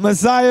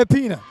 Messiah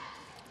Pina.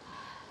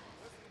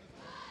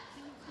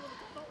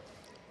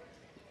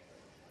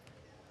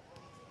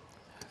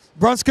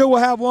 Brunskill will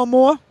have one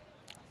more.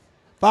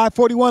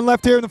 5:41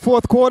 left here in the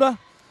fourth quarter.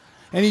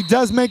 And he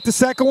does make the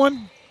second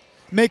one,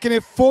 making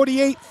it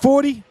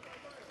 48-40.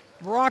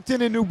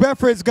 Brockton and New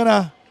Bedford is going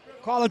to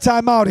call a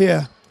timeout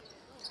here.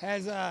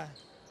 As,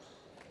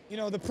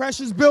 the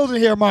pressure's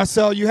building here,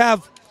 Marcel. You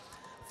have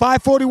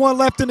 5:41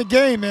 left in the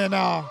game, and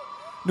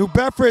New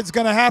Bedford's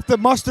going to have to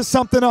muster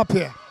something up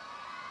here.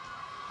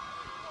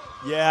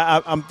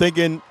 Yeah, I'm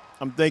thinking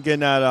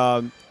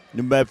that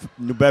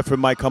New Bedford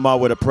might come out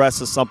with a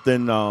press or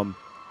something.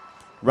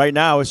 Right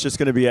now, it's just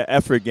going to be an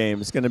effort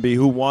game. It's going to be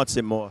who wants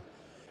it more.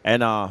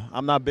 And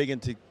I'm not big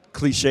into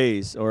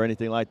cliches or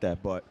anything like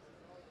that, but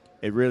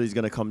it really is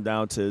going to come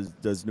down to,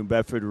 does New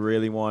Bedford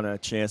really want a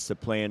chance to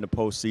play in the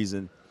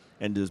postseason,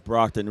 and does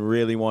Brockton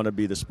really want to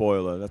be the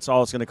spoiler? That's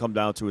all it's going to come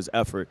down to is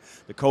effort.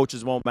 The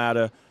coaches won't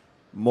matter.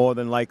 More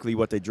than likely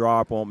what they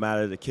draw up won't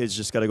matter. The kids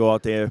just got to go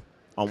out there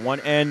on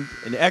one end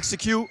and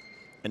execute,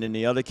 and then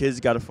the other kids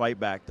got to fight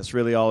back. That's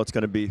really all it's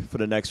going to be for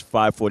the next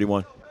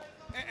 5:41.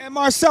 And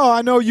Marcel,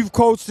 I know you've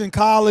coached in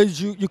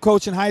college, you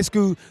coach in high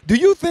school. Do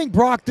you think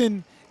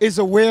Brockton is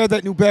aware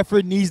that New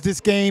Bedford needs this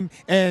game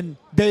and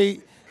they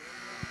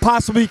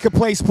possibly could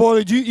play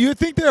spoiler? Do you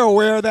think they're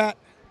aware of that?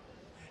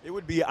 It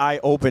would be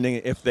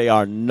eye-opening if they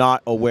are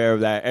not aware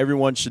of that.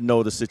 Everyone should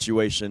know the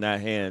situation at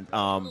hand.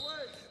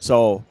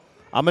 So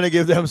I'm going to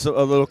give them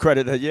a little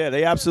credit that, yeah,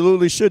 they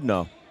absolutely should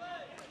know.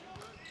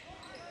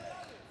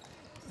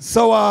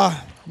 So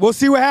we'll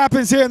see what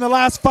happens here in the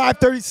last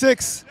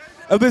 5:36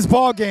 of this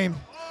ball game.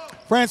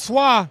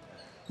 Francois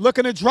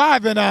looking to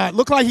drive and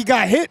looked like he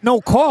got hit,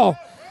 no call.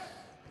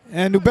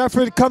 And New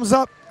Bedford comes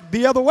up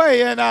the other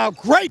way, and a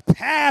great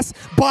pass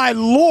by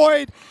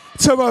Lloyd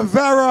to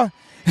Rivera.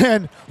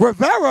 And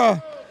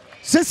Rivera,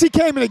 since he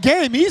came in the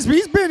game, he's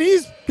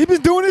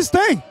been doing his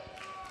thing.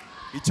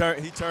 He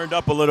turned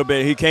up a little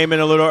bit. He came in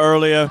a little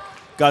earlier,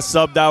 got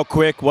subbed out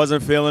quick,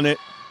 wasn't feeling it,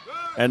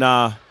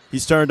 and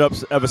he's turned up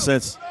ever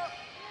since.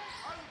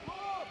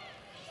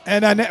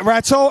 And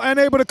Ratcho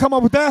unable to come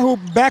up with that.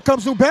 Back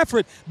comes New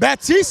Bedford.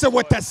 Batista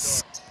with the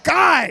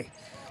sky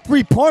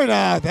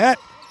three-pointer. That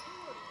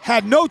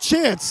had no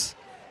chance.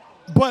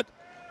 But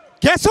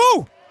guess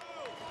who?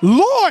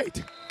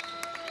 Lloyd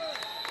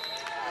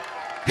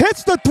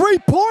hits the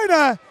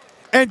three-pointer,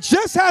 and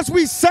just as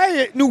we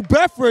say it, New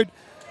Bedford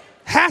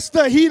has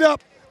to heat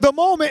up the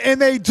moment,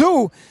 and they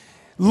do.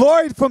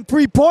 Lloyd from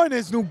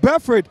three-pointers, New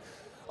Bedford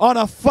on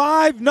a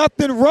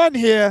 5-0 run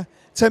here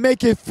to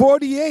make it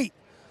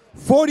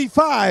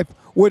 48-45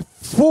 with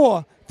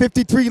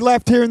 4:53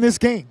 left here in this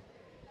game.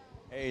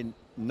 Hey,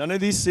 none of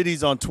these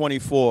cities on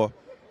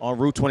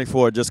Route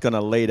 24 are just going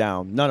to lay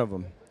down. None of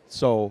them.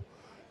 So,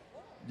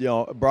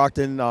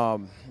 Brockton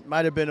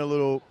might have been a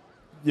little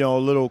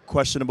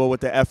questionable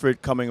with the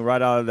effort coming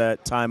right out of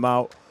that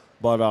timeout.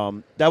 But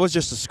that was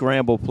just a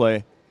scramble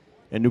play,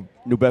 and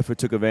New Bedford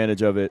took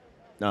advantage of it.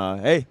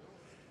 Hey,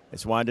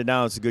 it's winding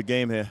down. It's a good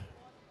game here.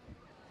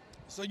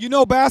 So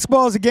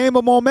basketball is a game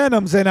of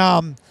momentums,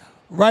 and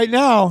right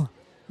now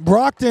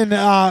Brockton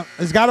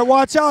has got to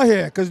watch out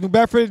here because New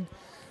Bedford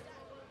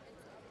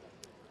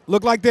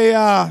look like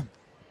they're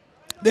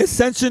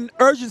sensing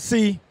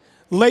urgency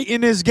late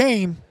in this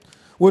game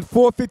with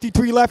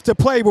 4:53 left to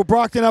play, with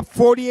Brockton up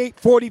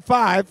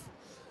 48-45.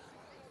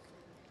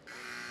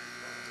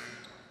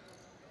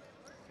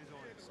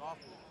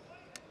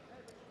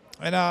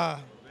 And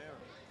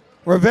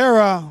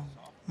Rivera,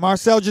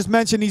 Marcel just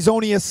mentioned he's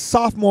only a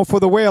sophomore for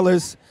the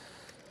Whalers,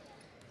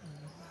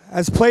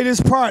 has played his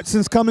part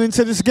since coming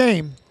into this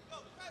game.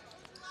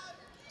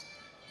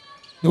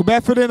 New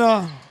Bedford in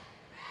a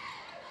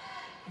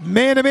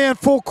man-to-man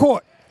full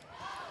court.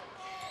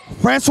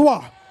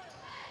 Francois.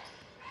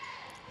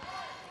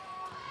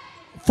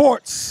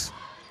 Forts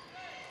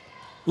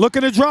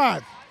looking to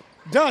drive.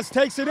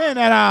 Takes it in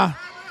and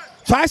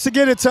tries to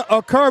get it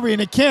to Kirby,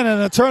 and it can,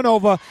 and a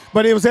turnover,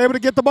 but he was able to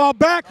get the ball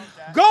back.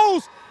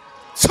 Goes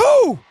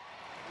to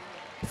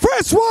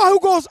Francois, who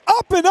goes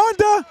up and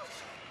under,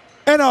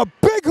 and a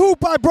big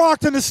hoop by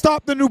Brockton to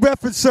stop the New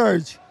Bedford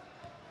surge.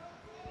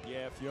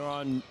 Yeah, if you're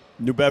on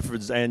New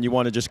Bedford's end, you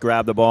want to just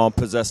grab the ball and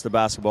possess the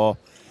basketball.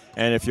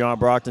 And if you're on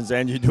Brockton's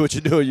end, you do what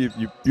you do.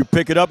 You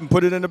pick it up and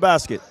put it in the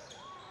basket.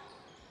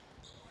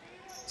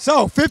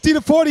 So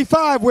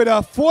 50-45 with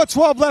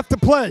 4:12 left to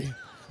play.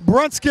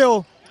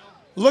 Brunskill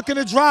looking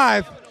to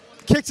drive.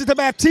 Kicks it to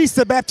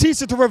Baptista.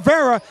 Baptista to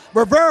Rivera.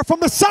 Rivera from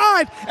the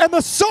side. And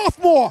the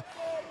sophomore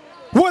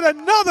with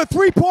another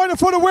three-pointer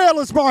for the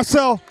Whalers,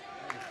 Marcel.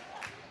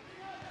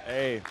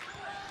 Hey,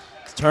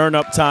 it's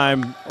turn-up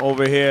time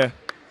over here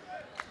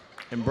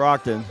in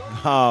Brockton.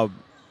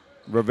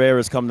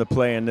 Rivera's come to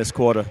play in this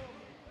quarter.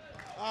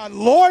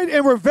 Lloyd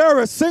and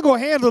Rivera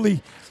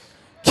single-handedly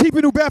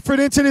keeping New Bedford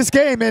into this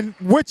game, and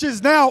which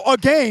is now a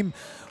game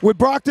with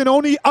Brockton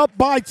only up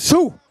by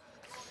 2.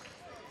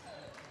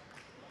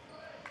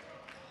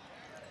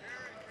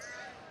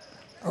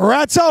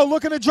 Ratto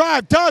looking to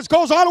drive,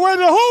 goes all the way to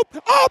the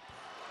hoop, up,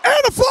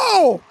 and a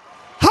foul.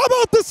 How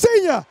about the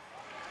senior,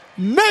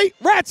 Nate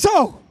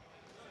Ratto?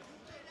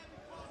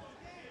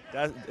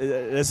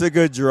 It's a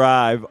good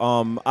drive.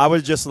 I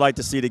would just like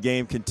to see the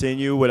game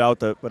continue without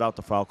the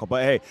foul call.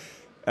 But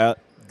hey,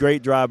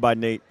 great drive by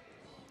Nate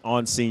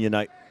on senior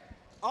night.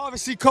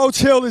 Obviously, Coach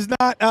Hill is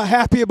not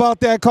happy about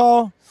that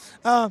call.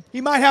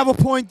 He might have a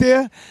point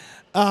there.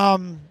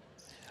 Kind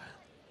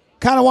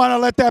of want to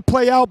let that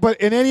play out,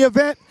 but in any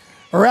event,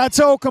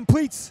 Ratto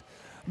completes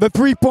the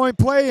three-point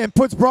play and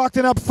puts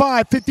Brockton up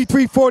 5,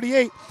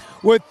 53-48,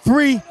 with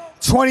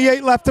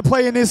 3:28 left to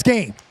play in this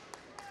game.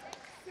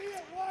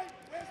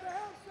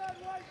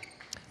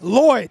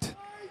 Lloyd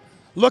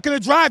looking to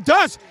drive,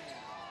 does.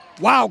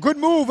 Wow, good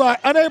move.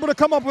 Unable to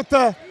come up with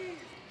the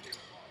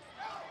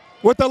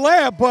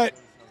layup, but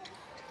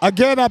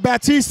again,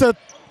 Baptista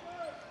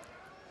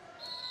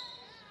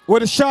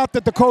with a shot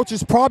that the coach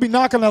is probably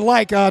not going to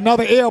like.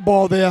 Another air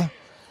ball there,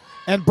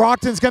 and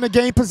Brockton's going to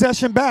gain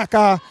possession back.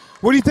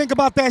 What do you think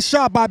about that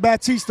shot by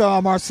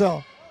Baptista,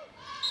 Marcel?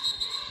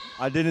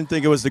 I didn't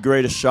think it was the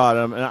greatest shot,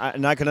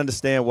 and I can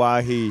understand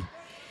why he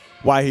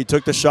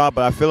took the shot,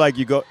 but I feel like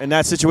you go in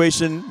that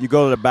situation, you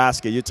go to the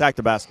basket, you attack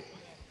the basket.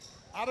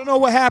 I don't know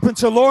what happened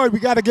to Lloyd. We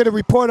got to get a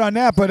report on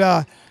that,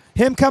 but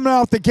him coming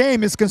out the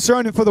game is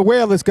concerning for the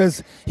Whalers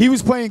because he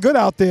was playing good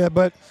out there,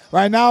 but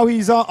right now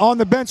he's on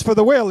the bench for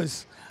the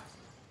Whalers.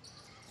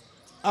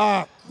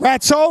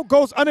 Ratto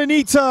goes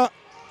underneath to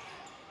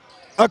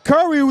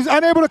Curry, who's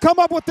unable to come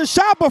up with the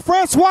shot, but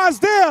Francois is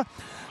there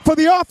for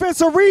the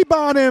offensive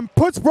rebound and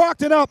puts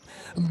Brockton up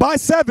by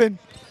 7.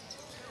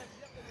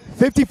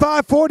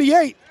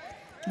 55-48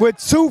 with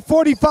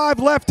 2:45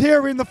 left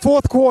here in the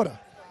fourth quarter.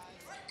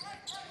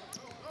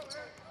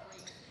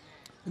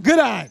 Good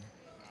eye.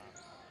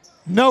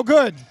 No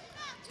good.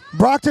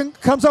 Brockton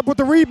comes up with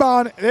the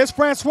rebound. There's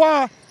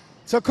Francois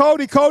to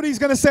Cody. Cody's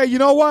going to say, you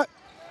know what?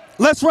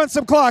 Let's run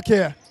some clock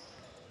here.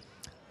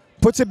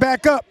 Puts it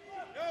back up.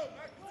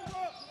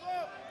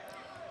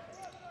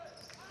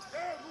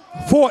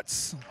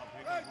 Forts.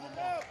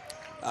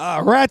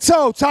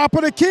 Ratto, top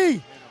of the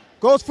key.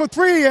 Goes for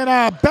 3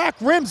 and back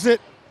rims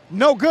it.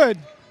 No good.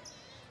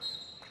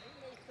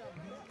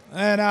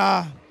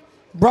 And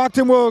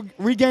Brockton will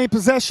regain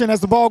possession as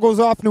the ball goes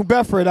off New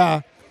Bedford.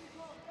 And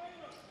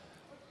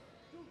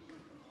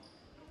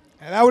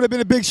that would have been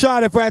a big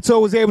shot if Ratto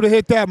was able to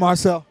hit that,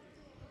 Marcel.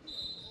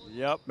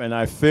 Yep, and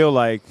I feel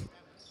like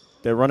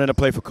they're running a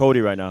play for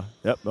Cody right now.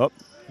 Yep,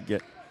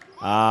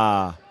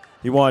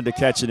 he wanted to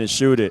catch it and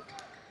shoot it.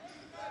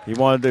 He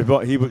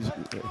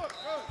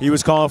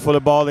was calling for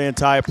the ball the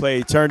entire play.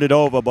 He turned it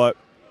over, but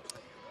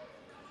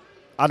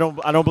I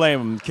don't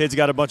blame him. Kids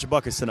got a bunch of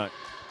buckets tonight.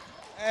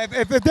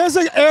 If there's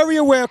an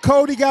area where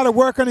Cody got to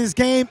work on his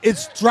game,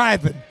 it's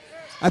driving.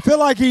 I feel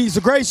like he's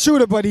a great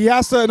shooter, but he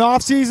has to, in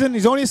off season,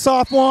 he's only a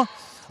sophomore.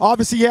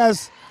 Obviously, he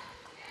has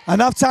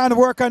enough time to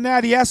work on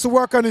that. He has to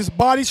work on his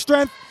body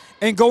strength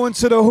and go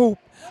into the hoop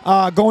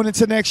going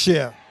into next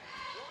year.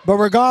 But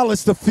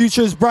regardless, the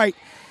future is bright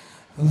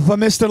for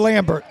Mr.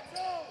 Lambert.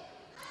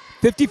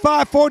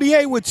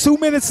 55-48 with 2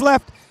 minutes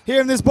left here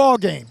in this ball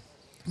game.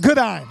 Good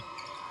eye.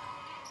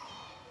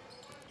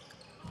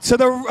 To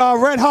the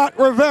red-hot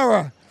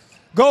Rivera.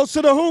 Goes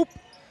to the hoop.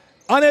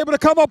 Unable to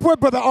come up with,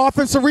 but the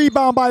offensive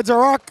rebound by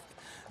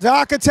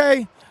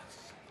Diakate.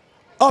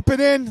 Up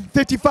and in,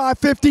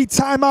 55-50,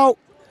 timeout.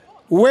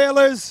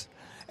 Whalers.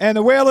 And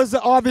the Whalers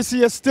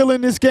obviously are still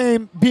in this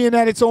game, being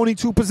that it's only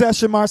 2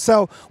 possession,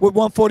 Marcel, with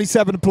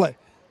 1:47 to play.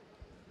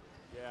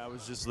 Yeah, I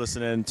was just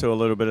listening to a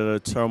little bit of the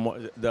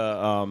turmoil,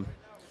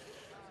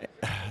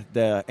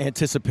 the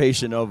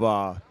anticipation of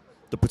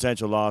the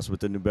potential loss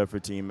with the New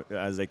Bedford team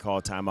as they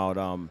call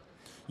timeout.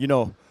 You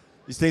know,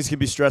 these things can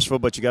be stressful,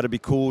 but you got to be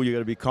cool. You got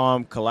to be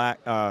calm,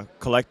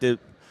 collected,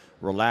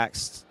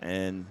 relaxed,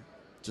 and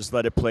just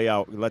let it play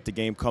out. Let the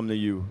game come to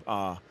you.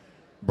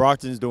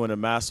 Brockton's doing a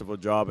masterful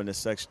job in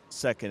the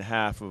second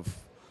half of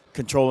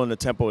controlling the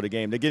tempo of the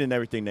game. They're getting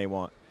everything they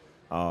want.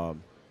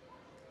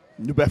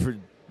 New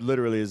Bedford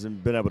literally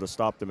hasn't been able to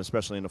stop them,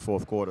 especially in the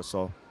fourth quarter.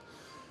 So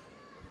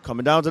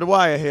coming down to the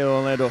wire here,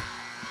 Orlando.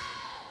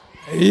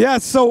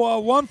 Yes, so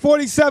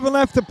 1:47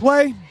 left to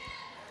play.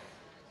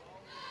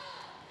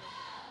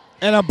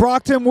 And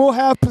Brockton will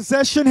have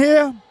possession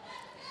here.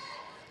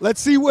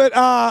 Let's see what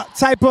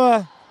type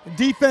of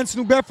defense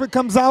New Bedford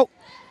comes out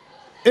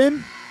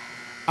in.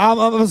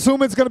 I'm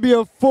assuming it's going to be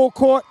a full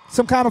court,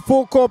 some kind of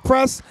full court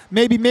press,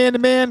 maybe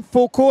man-to-man,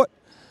 full court.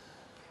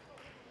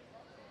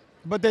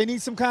 But they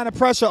need some kind of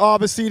pressure,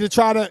 obviously, to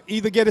try to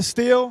either get a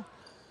steal.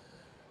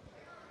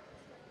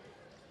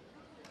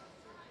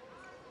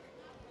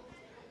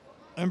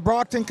 And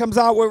Brockton comes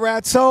out with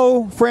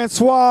Ratso,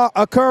 Francois,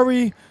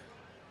 Curry,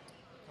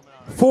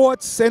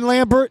 Forts, and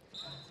Lambert.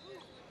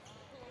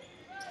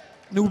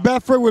 New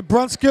Bedford with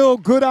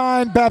Brunskill,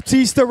 Goodine,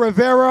 Baptista,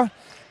 Rivera,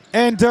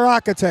 and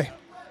Derakate.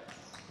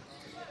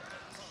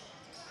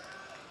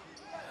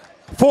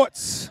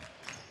 Forts.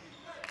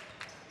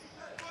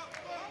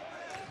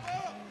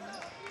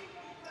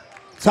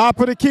 Top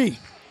of the key.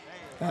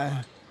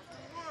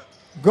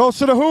 Goes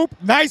to the hoop.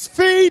 Nice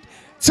feed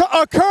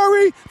to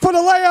Curry for the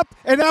layup,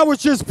 and that was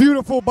just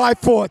beautiful by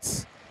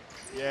Forts.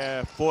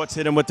 Yeah, Forts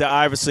hit him with the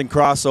Iverson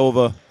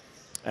crossover,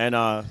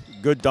 and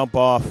good dump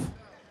off.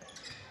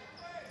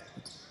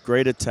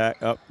 Great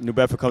attack. New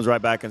Bedford comes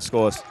right back and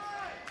scores.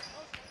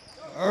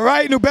 All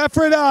right, New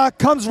Bedford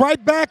comes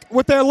right back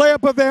with their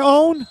layup of their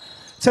own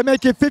to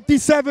make it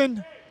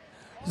 57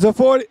 to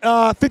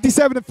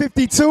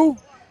 52.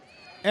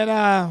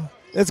 And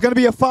there's going to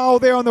be a foul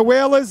there on the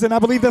Whalers, and I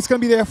believe that's going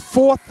to be their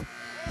fourth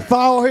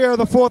foul here in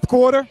the fourth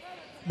quarter.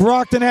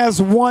 Brockton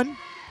has one.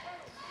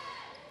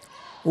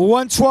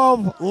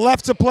 1:12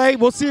 left to play.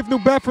 We'll see if New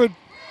Bedford,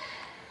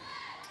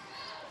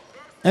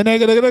 and they're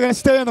going to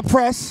stay in the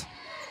press.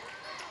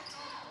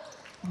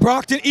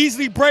 Brockton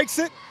easily breaks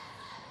it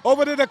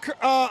over to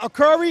the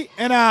Curry,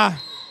 and I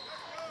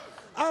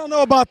don't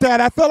know about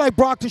that. I felt like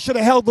Brockton should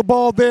have held the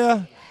ball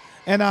there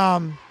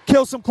and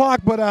killed some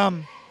clock, but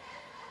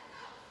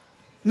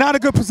not a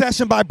good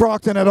possession by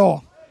Brockton at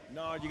all.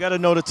 No, you got to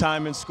know the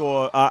time and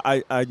score.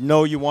 I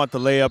know you want the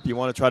layup. You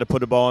want to try to put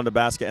the ball in the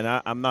basket,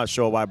 and I'm not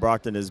sure why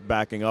Brockton is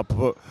backing up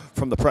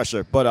from the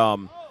pressure. But,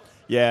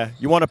 yeah,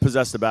 you want to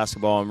possess the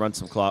basketball and run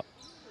some clock.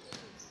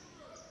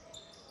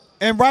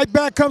 And right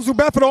back comes New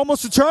Bedford,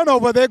 almost a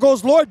turnover. There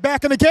goes Lloyd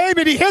back in the game,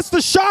 and he hits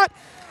the shot.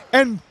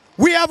 And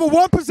we have a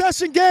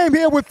one-possession game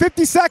here with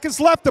 50 seconds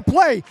left to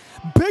play.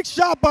 Big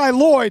shot by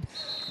Lloyd,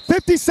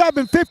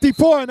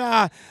 57-54.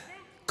 And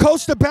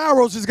Coach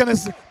DeBarros is going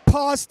to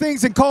pause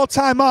things and call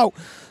timeout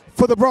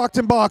for the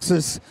Brockton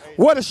Boxers.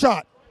 What a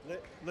shot.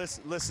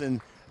 Listen,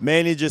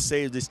 Manny just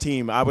saved his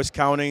team. I was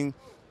counting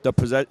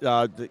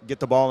the get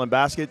the ball in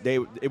basket.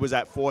 It was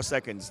at 4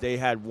 seconds. They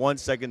had 1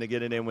 second to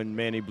get it in when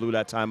Manny blew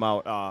that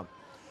timeout.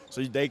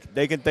 So they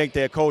can thank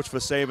their coach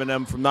for saving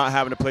them from not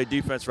having to play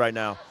defense right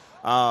now.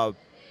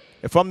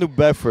 If I'm New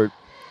Bedford,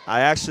 I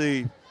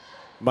actually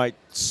might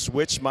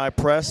switch my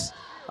press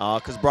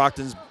because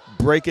Brockton's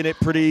breaking it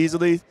pretty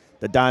easily.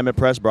 The diamond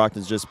press,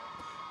 Brockton's just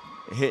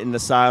hitting the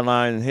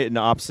sideline and hitting the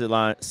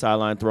opposite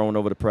sideline, throwing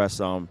over the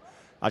press.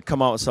 I'd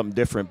come out with something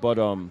different, but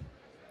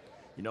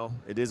you know,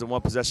 it is a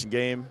one-possession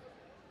game.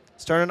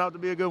 It's turning out to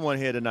be a good one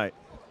here tonight.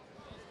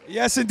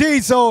 Yes,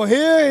 indeed. So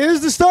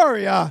here's the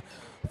story.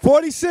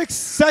 46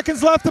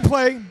 seconds left to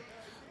play.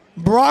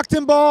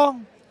 Brockton ball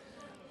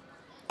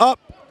up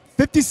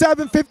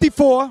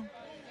 57-54.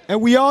 And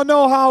we all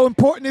know how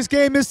important this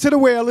game is to the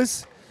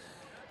Whalers.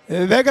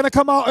 They're going to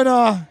come out in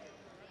a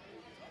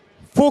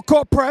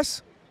full-court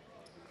press.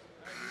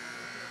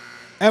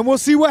 And we'll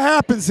see what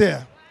happens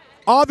here.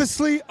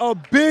 Obviously, a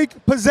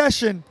big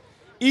possession.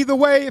 Either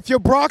way, if you're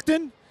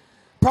Brockton,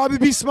 probably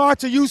be smart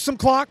to use some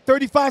clock.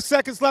 35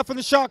 seconds left in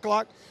the shot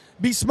clock.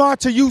 Be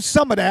smart to use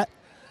some of that.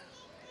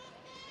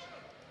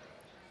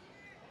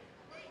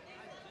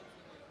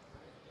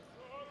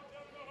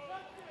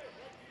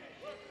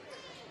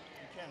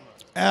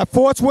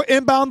 Forts will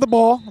inbound the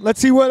ball. Let's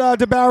see what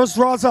DeBarros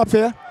draws up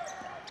here.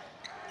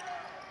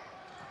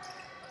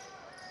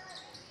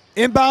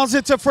 Inbounds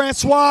it to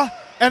Francois,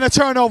 and a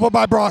turnover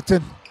by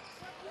Brockton.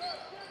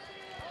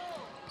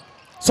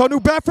 So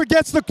New Bedford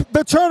gets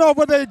the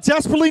turnover they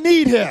desperately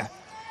need here.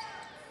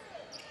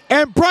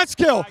 And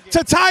Brunskill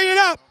to tie it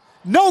up.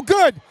 No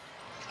good.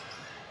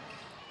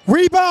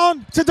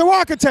 Rebound to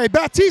Derakate.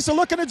 Baptista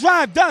looking to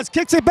drive. Does.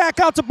 Kicks it back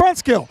out to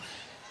Brunskill.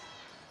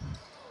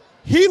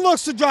 He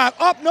looks to drive.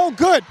 Up. No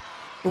good.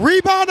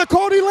 Rebound to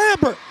Cody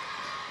Lambert.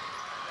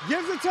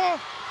 Gives it to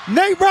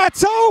Nate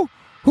Ratto,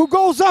 who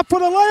goes up for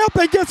the layup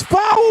and gets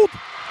fouled.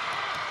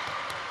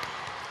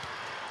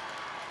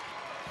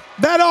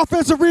 That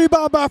offensive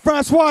rebound by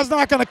Francois is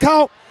not going to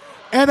count.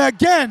 And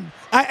again,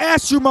 I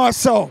asked you,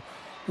 Marcel,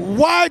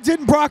 why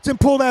didn't Brockton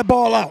pull that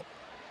ball out?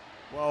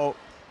 Well,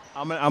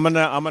 I'm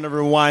gonna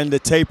rewind the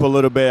tape a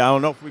little bit. I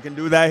don't know if we can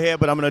do that here,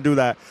 but I'm gonna do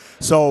that.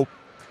 So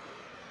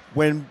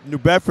when New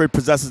Bedford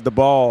possesses the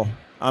ball,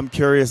 I'm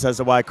curious as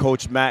to why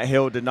Coach Matt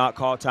Hill did not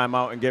call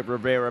timeout and get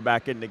Rivera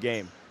back in the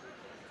game.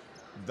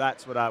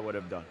 That's what I would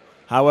have done.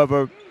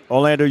 However,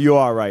 Orlando, you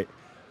are right.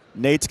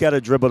 Nate's got to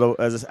dribble,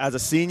 as a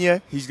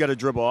senior, he's got to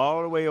dribble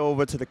all the way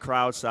over to the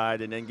crowd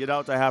side and then get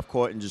out to half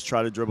court and just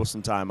try to dribble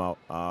some time out.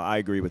 I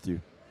agree with you.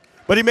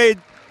 But he made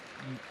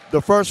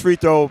the first free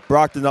throw,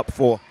 Brockton up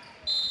 4.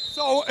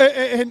 So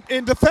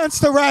in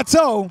defense to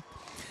Ratso,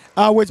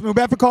 which New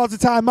Bedford calls a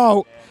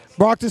timeout,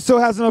 Brockton still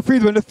has enough free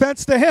throw. In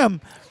defense to him,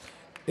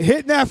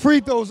 hitting that free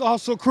throw is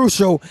also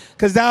crucial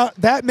because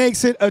that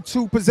makes it a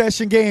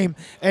 2-possession game,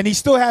 and he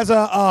still has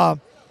a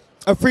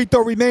free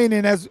throw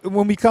remaining as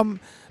when we come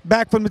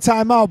back from the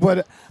timeout.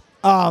 But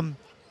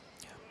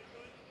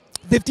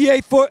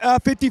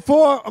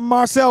 58-54,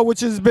 Marcel,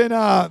 which has been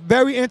a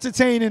very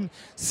entertaining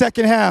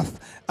second half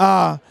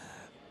by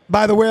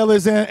the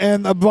Whalers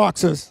and the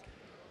Boxers.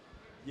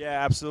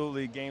 Yeah,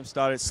 absolutely. Game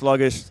started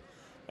sluggish,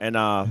 and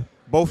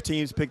both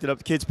teams picked it up.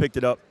 The kids picked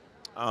it up.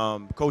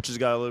 Coaches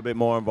got a little bit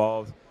more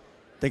involved. I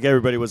think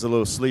everybody was a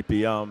little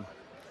sleepy.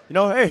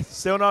 Hey,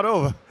 still not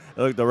over.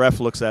 Look, the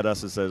ref looks at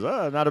us and says,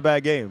 not a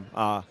bad game.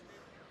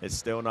 It's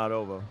still not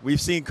over.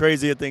 We've seen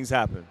crazier things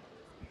happen.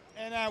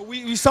 And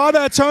we saw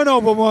that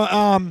turnover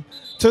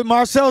to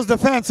Marcel's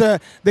defense.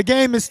 The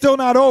game is still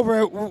not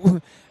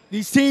over.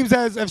 These teams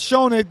have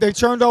shown it. They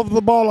turned over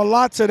the ball a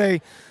lot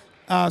today.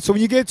 So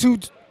when you get two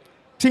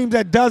teams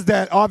that does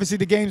that, obviously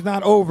the game's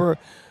not over,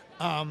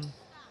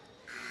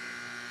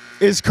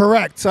 is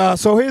correct.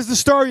 So here's the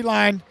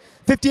storyline.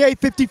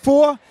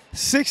 58-54,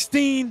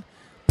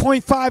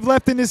 16.5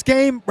 left in this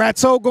game.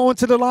 Ratso going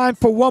to the line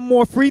for one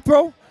more free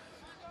throw.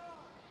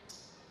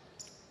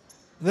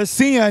 The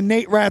senior,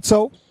 Nate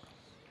Ratso.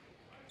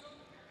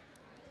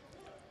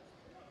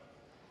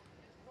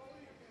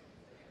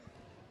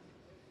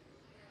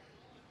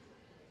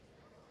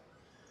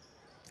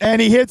 And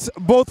he hits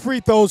both free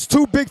throws,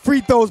 2 big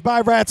free throws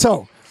by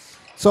Ratso.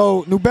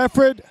 So New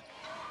Bedford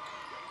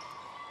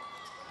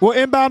will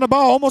inbound the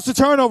ball, almost a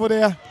turnover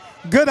there.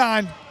 Good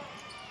on.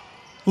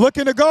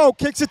 Looking to go,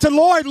 kicks it to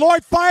Lloyd.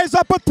 Lloyd fires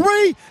up a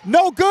 3,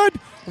 no good.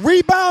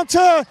 Rebound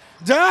to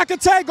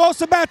Diakite, goes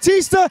to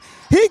Batista.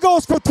 He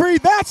goes for 3,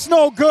 that's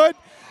no good.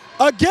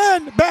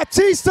 Again,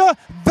 Batista,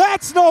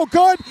 that's no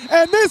good.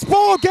 And this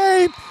ball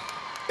game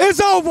is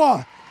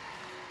over.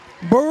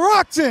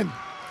 Brockton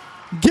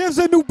gives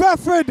a New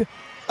Bedford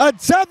a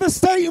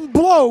devastating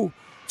blow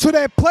to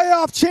their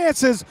playoff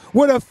chances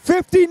with a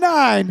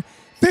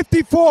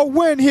 59-54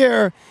 win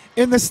here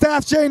in the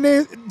Staff Gym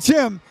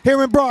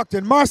here in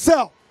Brockton.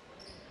 Marcel.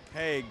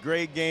 Hey,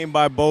 great game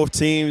by both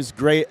teams,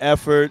 great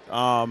effort.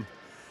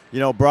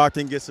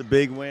 Brockton gets a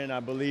big win. I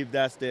believe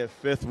that's their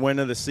 5th win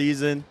of the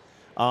season.